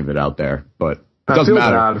track of it out there, but it doesn't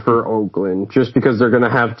matter. I feel bad for Oakland just because they're going to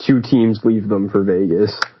have 2 teams leave them for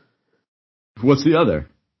Vegas. What's the other?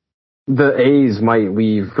 The A's might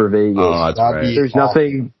leave for Vegas. Oh, that's right. There's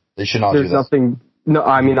nothing. They should not do that. No,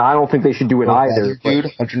 I mean, I don't think they should do it either. Dude,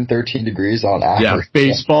 113 degrees on average. Yeah,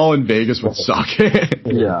 baseball in Vegas would suck.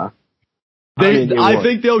 Yeah. I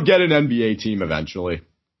think they'll get an NBA team eventually.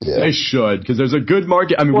 Yeah. They should, because there's a good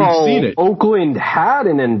market. I mean, we've seen it. Oakland had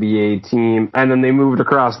an NBA team, and then they moved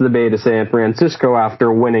across the bay to San Francisco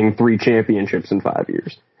after winning 3 championships in 5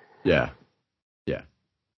 years. Yeah.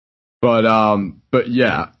 But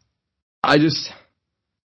yeah,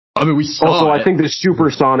 we saw also, it. I think the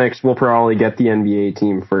Supersonics will probably get the NBA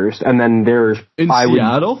team first, and then there's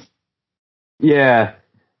Seattle. Yeah,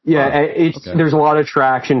 okay. There's a lot of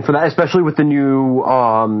traction for that, especially with the new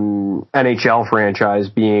NHL franchise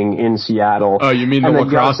being in Seattle. Oh, you mean the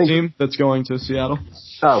lacrosse team that's going to Seattle?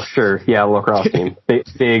 Oh, sure, yeah, lacrosse team, big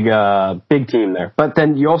team there. But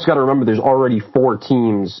then you also got to remember, there's already 4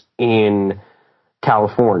 teams in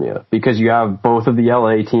California, because you have both of the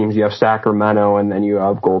LA teams, you have Sacramento, and then you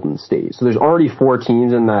have Golden State. So there's already 4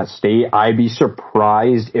 teams in that state. I'd be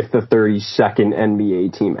surprised if the 32nd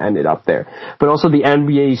NBA team ended up there. But also the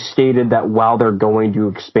NBA stated that while they're going to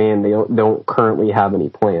expand, they don't currently have any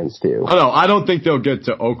plans to. Oh, no, I don't think they'll get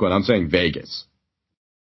to Oakland. I'm saying Vegas.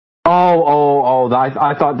 I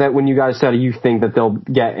thought that when you guys said you think that they'll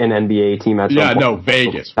get an NBA team at some point. No,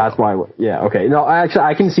 Vegas. That's why. Yeah, okay. No, actually,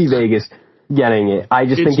 I can see Vegas getting it. I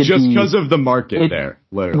just think it's just because of the market there,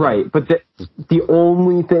 literally. Right, but the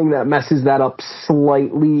only thing that messes that up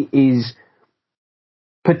slightly is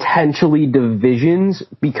potentially divisions,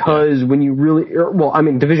 because when you really,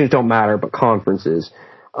 divisions don't matter, but conferences.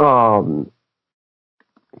 Because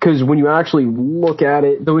when you actually look at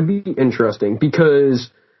it, that would be interesting,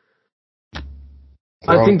 because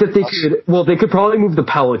I think that they could probably move the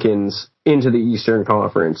Pelicans into the Eastern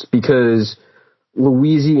Conference, because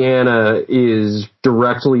Louisiana is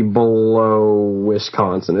directly below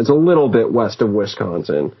Wisconsin. It's a little bit west of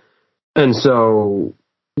Wisconsin. And so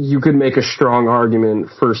you could make a strong argument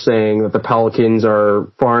for saying that the Pelicans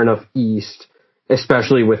are far enough east,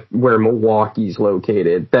 especially with where Milwaukee's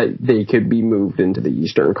located, that they could be moved into the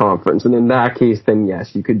Eastern Conference. And in that case, then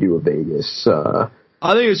yes, you could do a Vegas.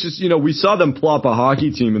 I think it's just, we saw them plop a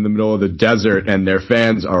hockey team in the middle of the desert, and their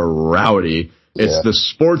fans are rowdy. It's the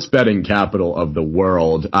sports betting capital of the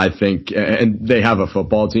world, I think, and they have a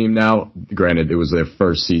football team now. Granted, it was their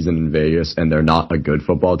first season in Vegas, and they're not a good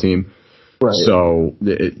football team. Right. So,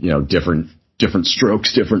 different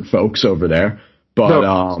strokes, different folks over there.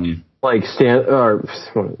 But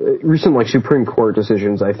recent Supreme Court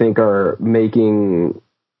decisions, I think, are making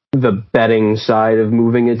the betting side of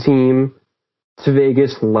moving a team to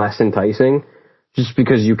Vegas less enticing. Just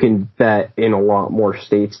because you can bet in a lot more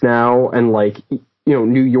states now, and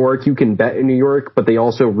New York, you can bet in New York, but they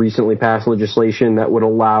also recently passed legislation that would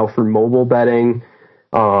allow for mobile betting.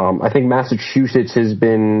 I think Massachusetts has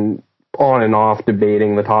been on and off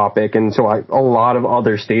debating the topic, and so a lot of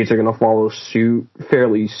other states are going to follow suit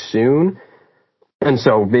fairly soon. And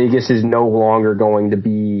so Vegas is no longer going to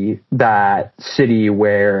be that city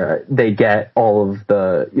where they get all of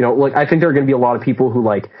the, I think there are going to be a lot of people who,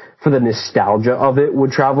 for the nostalgia of it,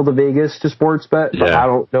 would travel to Vegas to sports bet. But I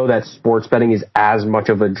don't know that sports betting is as much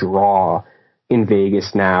of a draw in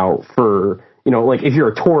Vegas now for, if you're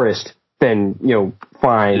a tourist, then,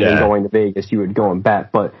 fine, and going to Vegas, you would go and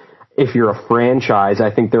bet. But if you're a franchise,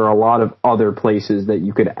 I think there are a lot of other places that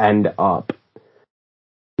you could end up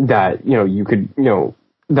that, you could,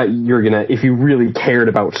 that you're gonna, if you really cared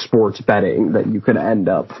about sports betting, that you could end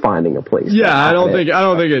up finding a place. Yeah, I don't think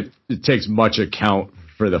it takes much account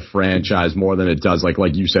for the franchise more than it does, like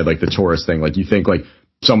you said, the tourist thing. You think,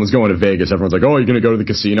 someone's going to Vegas, everyone's like, oh, you're gonna go to the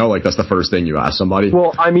casino? That's the first thing you ask somebody.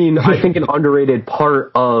 Well, I think an underrated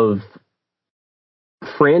part of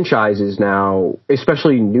franchises now,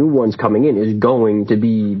 especially new ones coming in, is going to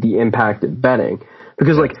be the impact of betting.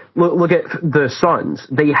 Because, look at the Suns.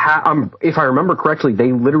 They have, if I remember correctly,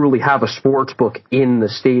 they literally have a sports book in the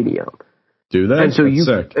stadium. Do they? And so That's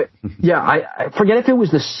sick. I forget if it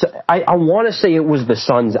was I want to say it was the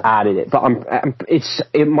Suns added it, but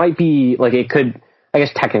it might be, it could, I guess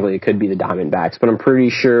technically it could be the Diamondbacks, but I'm pretty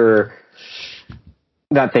sure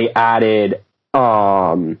that they added,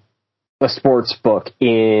 a sports book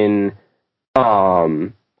in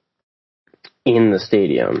the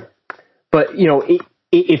stadium. But,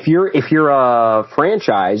 if you're a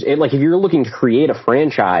franchise, if you're looking to create a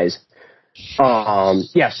franchise,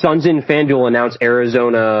 Suns and FanDuel announced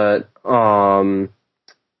Arizona,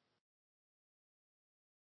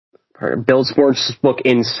 build sports book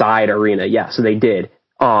inside arena. Yeah, so they did,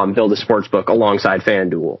 build a sports book alongside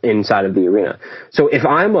FanDuel inside of the arena. So if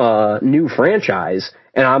I'm a new franchise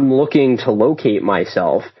and I'm looking to locate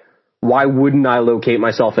myself, why wouldn't I locate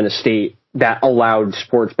myself in a state that allowed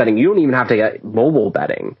sports betting? You don't even have to get mobile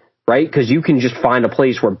betting, right? Because you can just find a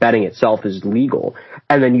place where betting itself is legal.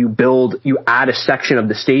 And then you add a section of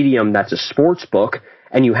the stadium that's a sports book,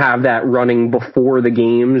 and you have that running before the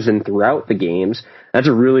games and throughout the games, that's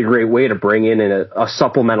a really great way to bring in a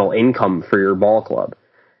supplemental income for your ball club.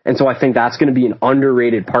 And so I think that's going to be an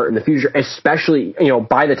underrated part in the future, especially,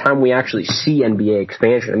 by the time we actually see NBA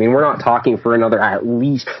expansion. I mean, we're not talking for another at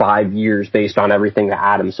least 5 years based on everything that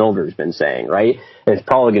Adam Silver's been saying, right? And it's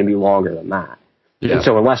probably going to be longer than that. Yeah. And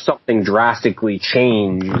so unless something drastically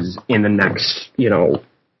changes in the next, 4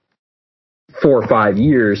 or 5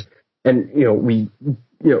 years, and,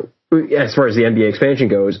 as far as the NBA expansion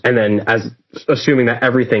goes, and then assuming that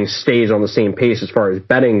everything stays on the same pace as far as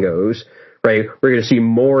betting goes, right, we're going to see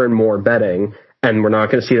more and more betting, and we're not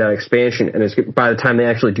going to see that expansion. And by the time they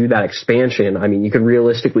actually do that expansion, I mean, you could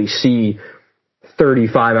realistically see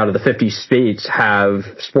 35 out of the 50 states have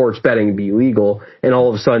sports betting be legal, and all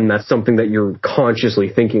of a sudden that's something that you're consciously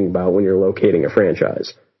thinking about when you're locating a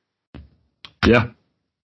franchise. Yeah.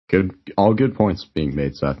 Good. All good points being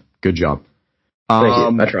made, Seth. Good job. Thank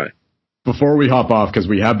you. That's right. Before we hop off, because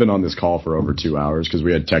we have been on this call for over 2 hours, because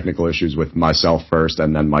we had technical issues with myself first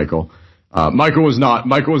and then Michael. Michael was not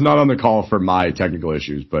on the call for my technical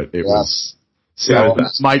issues, but it was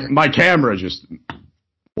my camera just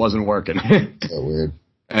wasn't working. So weird.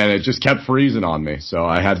 And it just kept freezing on me, so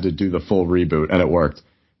I had to do the full reboot, and it worked.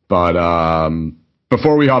 But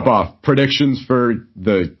before we hop off, predictions for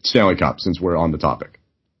the Stanley Cup, since we're on the topic.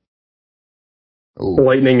 Ooh.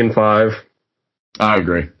 Lightning in 5. I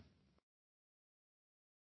agree.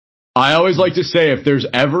 I always like to say if there's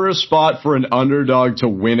ever a spot for an underdog to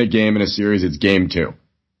win a game in a series, it's game 2.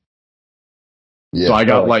 Yeah, so I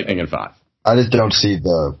got Lightning in 5. I just don't see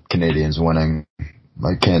the Canadians winning.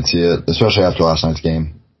 I can't see it, especially after last night's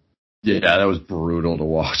game. Yeah, that was brutal to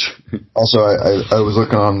watch. Also, I was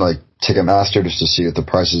looking on Ticketmaster just to see what the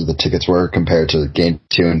prices of the tickets were compared to game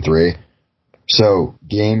 2 and 3. So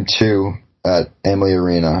game 2 at Amalie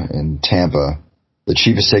Arena in Tampa, the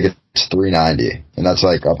cheapest ticket is $390, and that's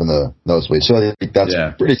up in the nosebleed. So I think that's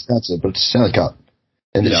pretty expensive, but it's Stanley Cup.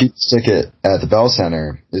 And the cheapest ticket at the Bell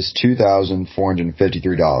Center is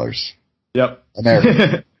 $2,453. Yep.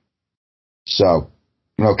 American. So,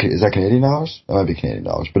 okay, is that Canadian dollars? That might be Canadian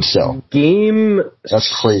dollars, but still. Game that's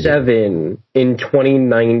crazy. 7 in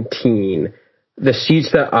 2019, the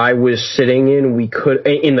seats that I was sitting in, we could,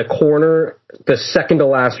 in the corner, the second to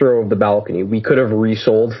last row of the balcony, we could have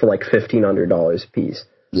resold for $1,500 a piece.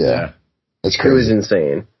 Yeah. That's crazy. It was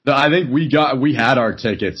insane. I think we had our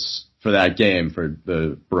tickets for that game, for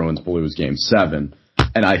the Bruins Blues game 7.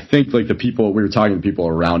 And I think we were talking to people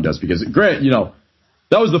around us because Grant,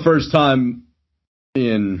 that was the first time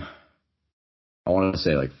in, I want to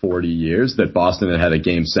say 40 years that Boston had a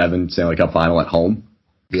game 7 Stanley Cup final at home.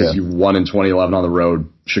 Because you won in 2011 on the road.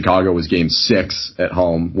 Chicago was game 6 at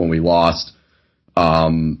home when we lost.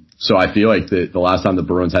 So I feel like the last time the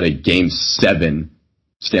Bruins had a game 7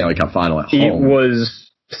 Stanley Cup final at home. It was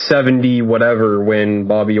 70 whatever when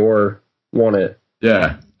Bobby Orr won it.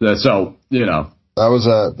 Yeah. So, That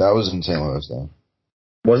was in St. Louis, though.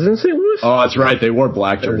 Was it in St. Louis? Oh, that's right. They wore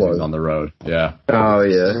black jerseys on the road. Yeah. Oh,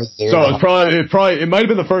 yeah. So it might have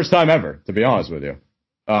been the first time ever, to be honest with you.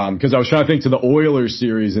 Because I was trying to think to the Oilers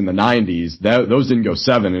series in the 90s. Those didn't go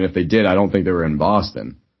 7, and if they did, I don't think they were in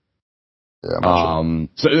Boston. Yeah,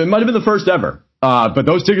 so it might have been the first ever. But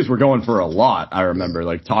those tickets were going for a lot. I remember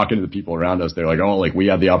talking to the people around us. They're like, we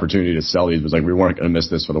had the opportunity to sell these. It was we weren't going to miss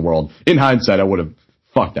this for the world. In hindsight, I would have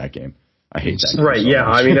fucked that game. I hate that game. Right, so yeah.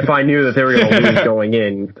 Much. I mean, if I knew that they were going to lose going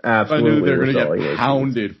in, absolutely. I knew they were going to get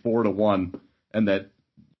pounded 4-1 and that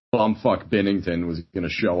bumfuck Binnington was going to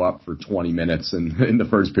show up for 20 minutes in the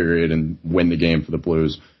first period and win the game for the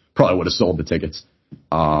Blues. Probably would have sold the tickets.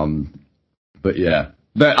 But yeah,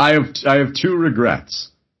 I have 2 regrets.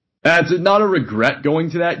 It's not a regret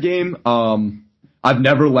going to that game. I've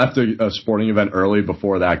never left a sporting event early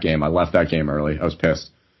before that game. I left that game early. I was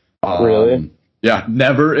pissed. Really? Yeah,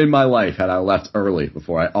 never in my life had I left early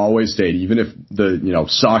before. I always stayed, even if the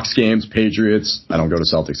Sox games, Patriots. I don't go to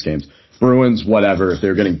Celtics games. Bruins, whatever. If they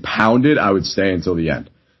were getting pounded, I would stay until the end.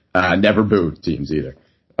 I never booed teams either.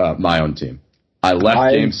 My own team. I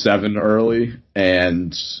left Game 7 early,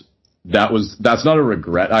 and that's not a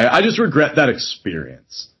regret. I just regret that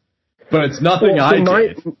experience. But it's nothing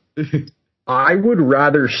did. I would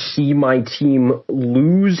rather see my team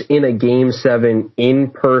lose in a Game 7 in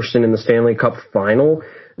person in the Stanley Cup final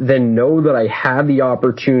than know that I had the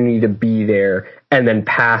opportunity to be there and then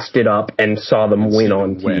passed it up and saw them win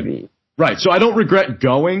on TV. Right. So I don't regret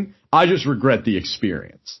going. I just regret the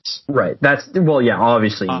experience. Right.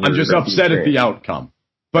 Obviously. I'm just upset at the outcome.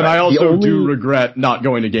 But right. I also do regret not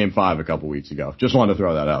going to Game 5 a couple weeks ago. Just wanted to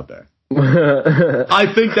throw that out there.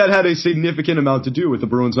 I think that had a significant amount to do with the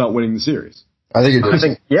Bruins not winning the series. I think it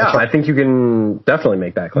is. I think you can definitely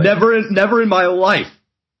make that claim. Never in my life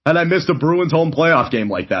had I missed a Bruins home playoff game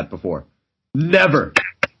like that before. Never.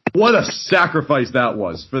 What a sacrifice that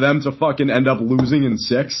was for them to fucking end up losing in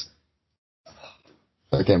 6.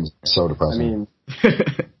 That game was so depressing. I mean,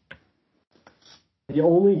 the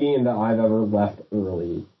only game that I've ever left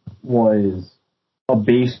early was a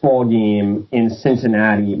baseball game in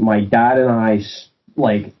Cincinnati. My dad and I,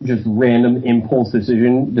 like, just random impulse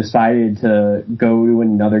decision, decided to go to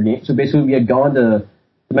another game. So basically we had gone to,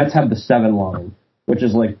 the Mets have the 7 line, which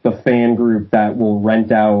is like the fan group that will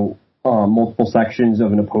rent out multiple sections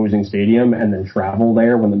of an opposing stadium and then travel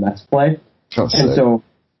there when the Mets play. And so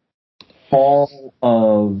fall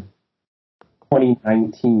of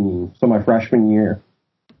 2019, so my freshman year,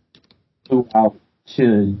 flew out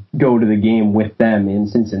to go to the game with them in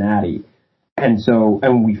Cincinnati. And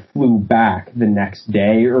we flew back the next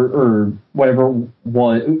day or whatever it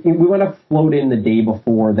was. We would have flown in the day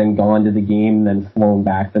before, then gone to the game, then flown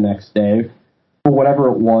back the next day. But whatever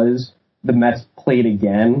it was, the Mets played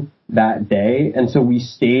again that day. And so we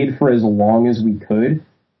stayed for as long as we could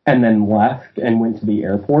and then left and went to the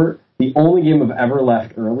airport. The only game I've ever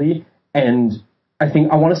left early. And I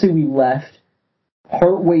want to say we left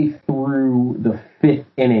partway through the 5th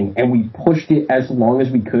inning, and we pushed it as long as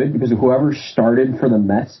we could because whoever started for the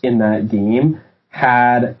Mets in that game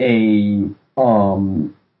had a,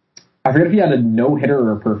 I forget if he had a no-hitter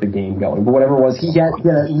or a perfect game going, but whatever it was, he had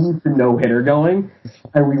at least a no-hitter going,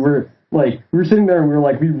 and we were sitting there and we were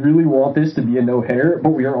like, we really want this to be a no-hitter,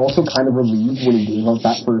 but we were also kind of relieved when he gave up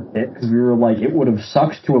that first hit because we were like, it would have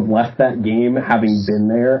sucked to have left that game having been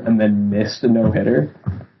there and then missed a no-hitter.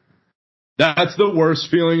 That's the worst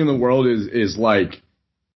feeling in the world is like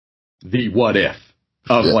the what if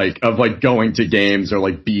of going to games or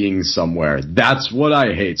like being somewhere. That's what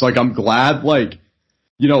I hate. So like I'm glad like,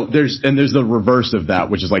 you know, there's the reverse of that,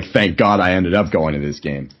 which is like, thank God I ended up going to this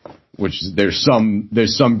game. Which there's some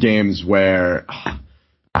games where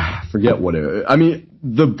I forget what it. I mean,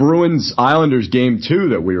 the Bruins Islanders game too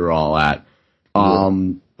that we were all at.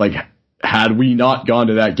 Like had we not gone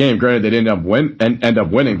to that game, granted they didn't end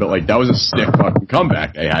up winning, but like that was a sick fucking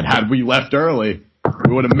comeback they had. Had we left early,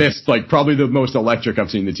 we would have missed like probably the most electric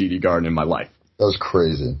I've seen the TD Garden in my life. That was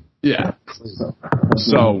crazy. Yeah.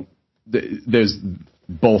 So there's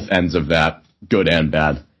both ends of that, good and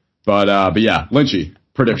bad. But yeah, Lynchy,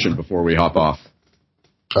 prediction before we hop off.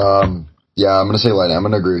 Yeah, I'm gonna say Lightning. I'm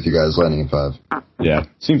gonna agree with you guys. Lightning in 5. Yeah,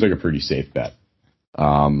 seems like a pretty safe bet.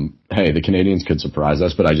 Hey, the Canadians could surprise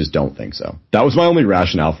us, but I just don't think so. That was my only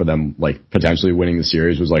rationale for them, like, potentially winning the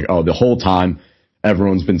series was like, oh, the whole time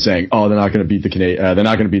everyone's been saying, oh, they're not going to beat they're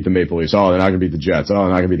not going to beat the Maple Leafs. Oh, they're not going to beat the Jets. Oh, they're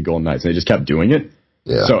not going to beat the Golden Knights. And they just kept doing it.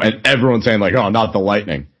 Yeah. So, and everyone's saying like, oh, not the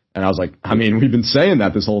Lightning. And I was like, I mean, we've been saying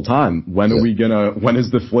that this whole time. When is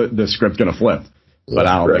the script going to flip? But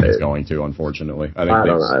I don't think it's going to, unfortunately. I think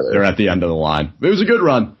they're at the end of the line. It was a good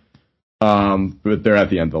run. But they're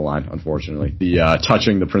at the end of the line, unfortunately. The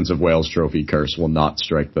touching the Prince of Wales trophy curse will not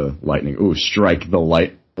strike the Lightning. Ooh, strike the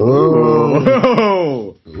light.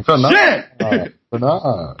 Ooh. Shit!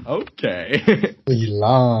 Okay.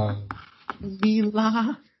 Milan.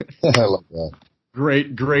 I love that.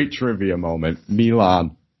 Great trivia moment.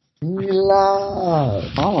 Milan.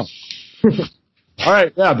 Oh. All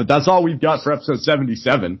right, yeah, but that's all we've got for episode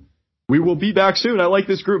 77. We will be back soon. I like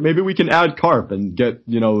this group. Maybe we can add Carp and get,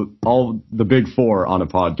 all the big four on a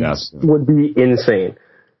podcast. Would be insane.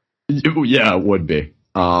 Yeah, it would be.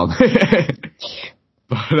 But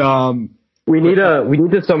we need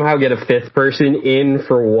to somehow get a 5th person in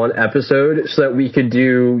for one episode so that we could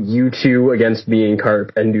do you two against me and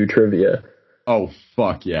Carp and do trivia. Oh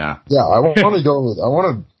fuck yeah! Yeah, I want to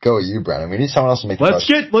go with you, Brandon. We need someone else to make. Let's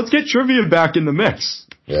get trivia back in the mix.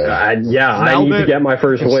 Yeah, I need to get my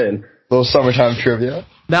first win. Little summertime trivia.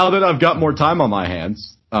 Now that I've got more time on my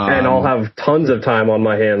hands, and I'll have tons of time on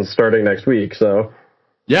my hands starting next week. So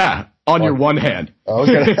yeah, on your one hand.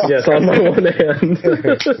 Okay. Yes, on my one hand.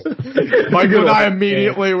 Michael and I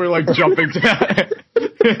immediately were like jumping to that.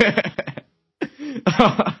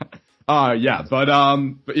 Yeah,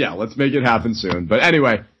 but yeah, let's make it happen soon. But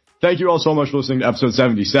anyway, thank you all so much for listening to episode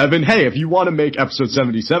 77. Hey, if you want to make episode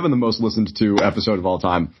 77 the most listened to episode of all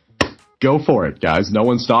time, go for it, guys. No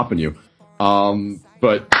one's stopping you.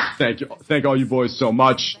 But thank all you boys so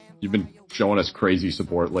much. You've been showing us crazy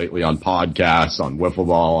support lately on podcasts, on Wiffle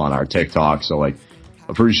Ball, on our TikTok. So like,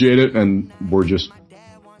 appreciate it, and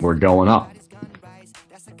we're going up.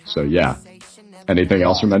 So yeah. Anything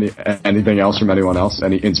else from anyone else?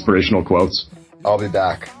 Any inspirational quotes? I'll be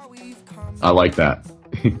back. I like that.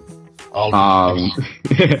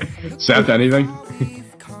 Seth, anything?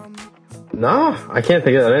 Nah, I can't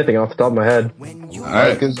think of anything off the top of my head. All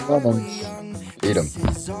right. Beat him.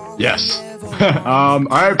 Yes. All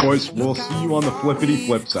right, boys. We'll see you on the flippity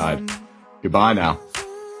flip side. Goodbye now.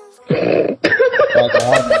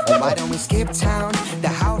 Why don't we skip town? The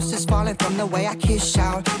house is falling from the way I kiss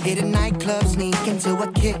out. Hit a nightclub, sneak into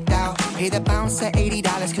a kicked out. Pay the bouncer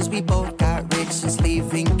 $80 cause we both got rich since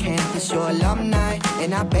leaving campus. Your alumni,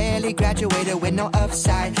 and I barely graduated with no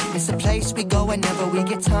upside. It's a place we go whenever we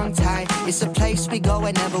get tongue-tied. It's a place we go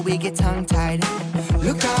whenever we get tongue-tied.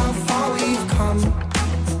 Look how far we've come.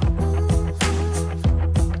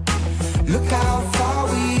 Look how far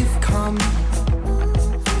we've come.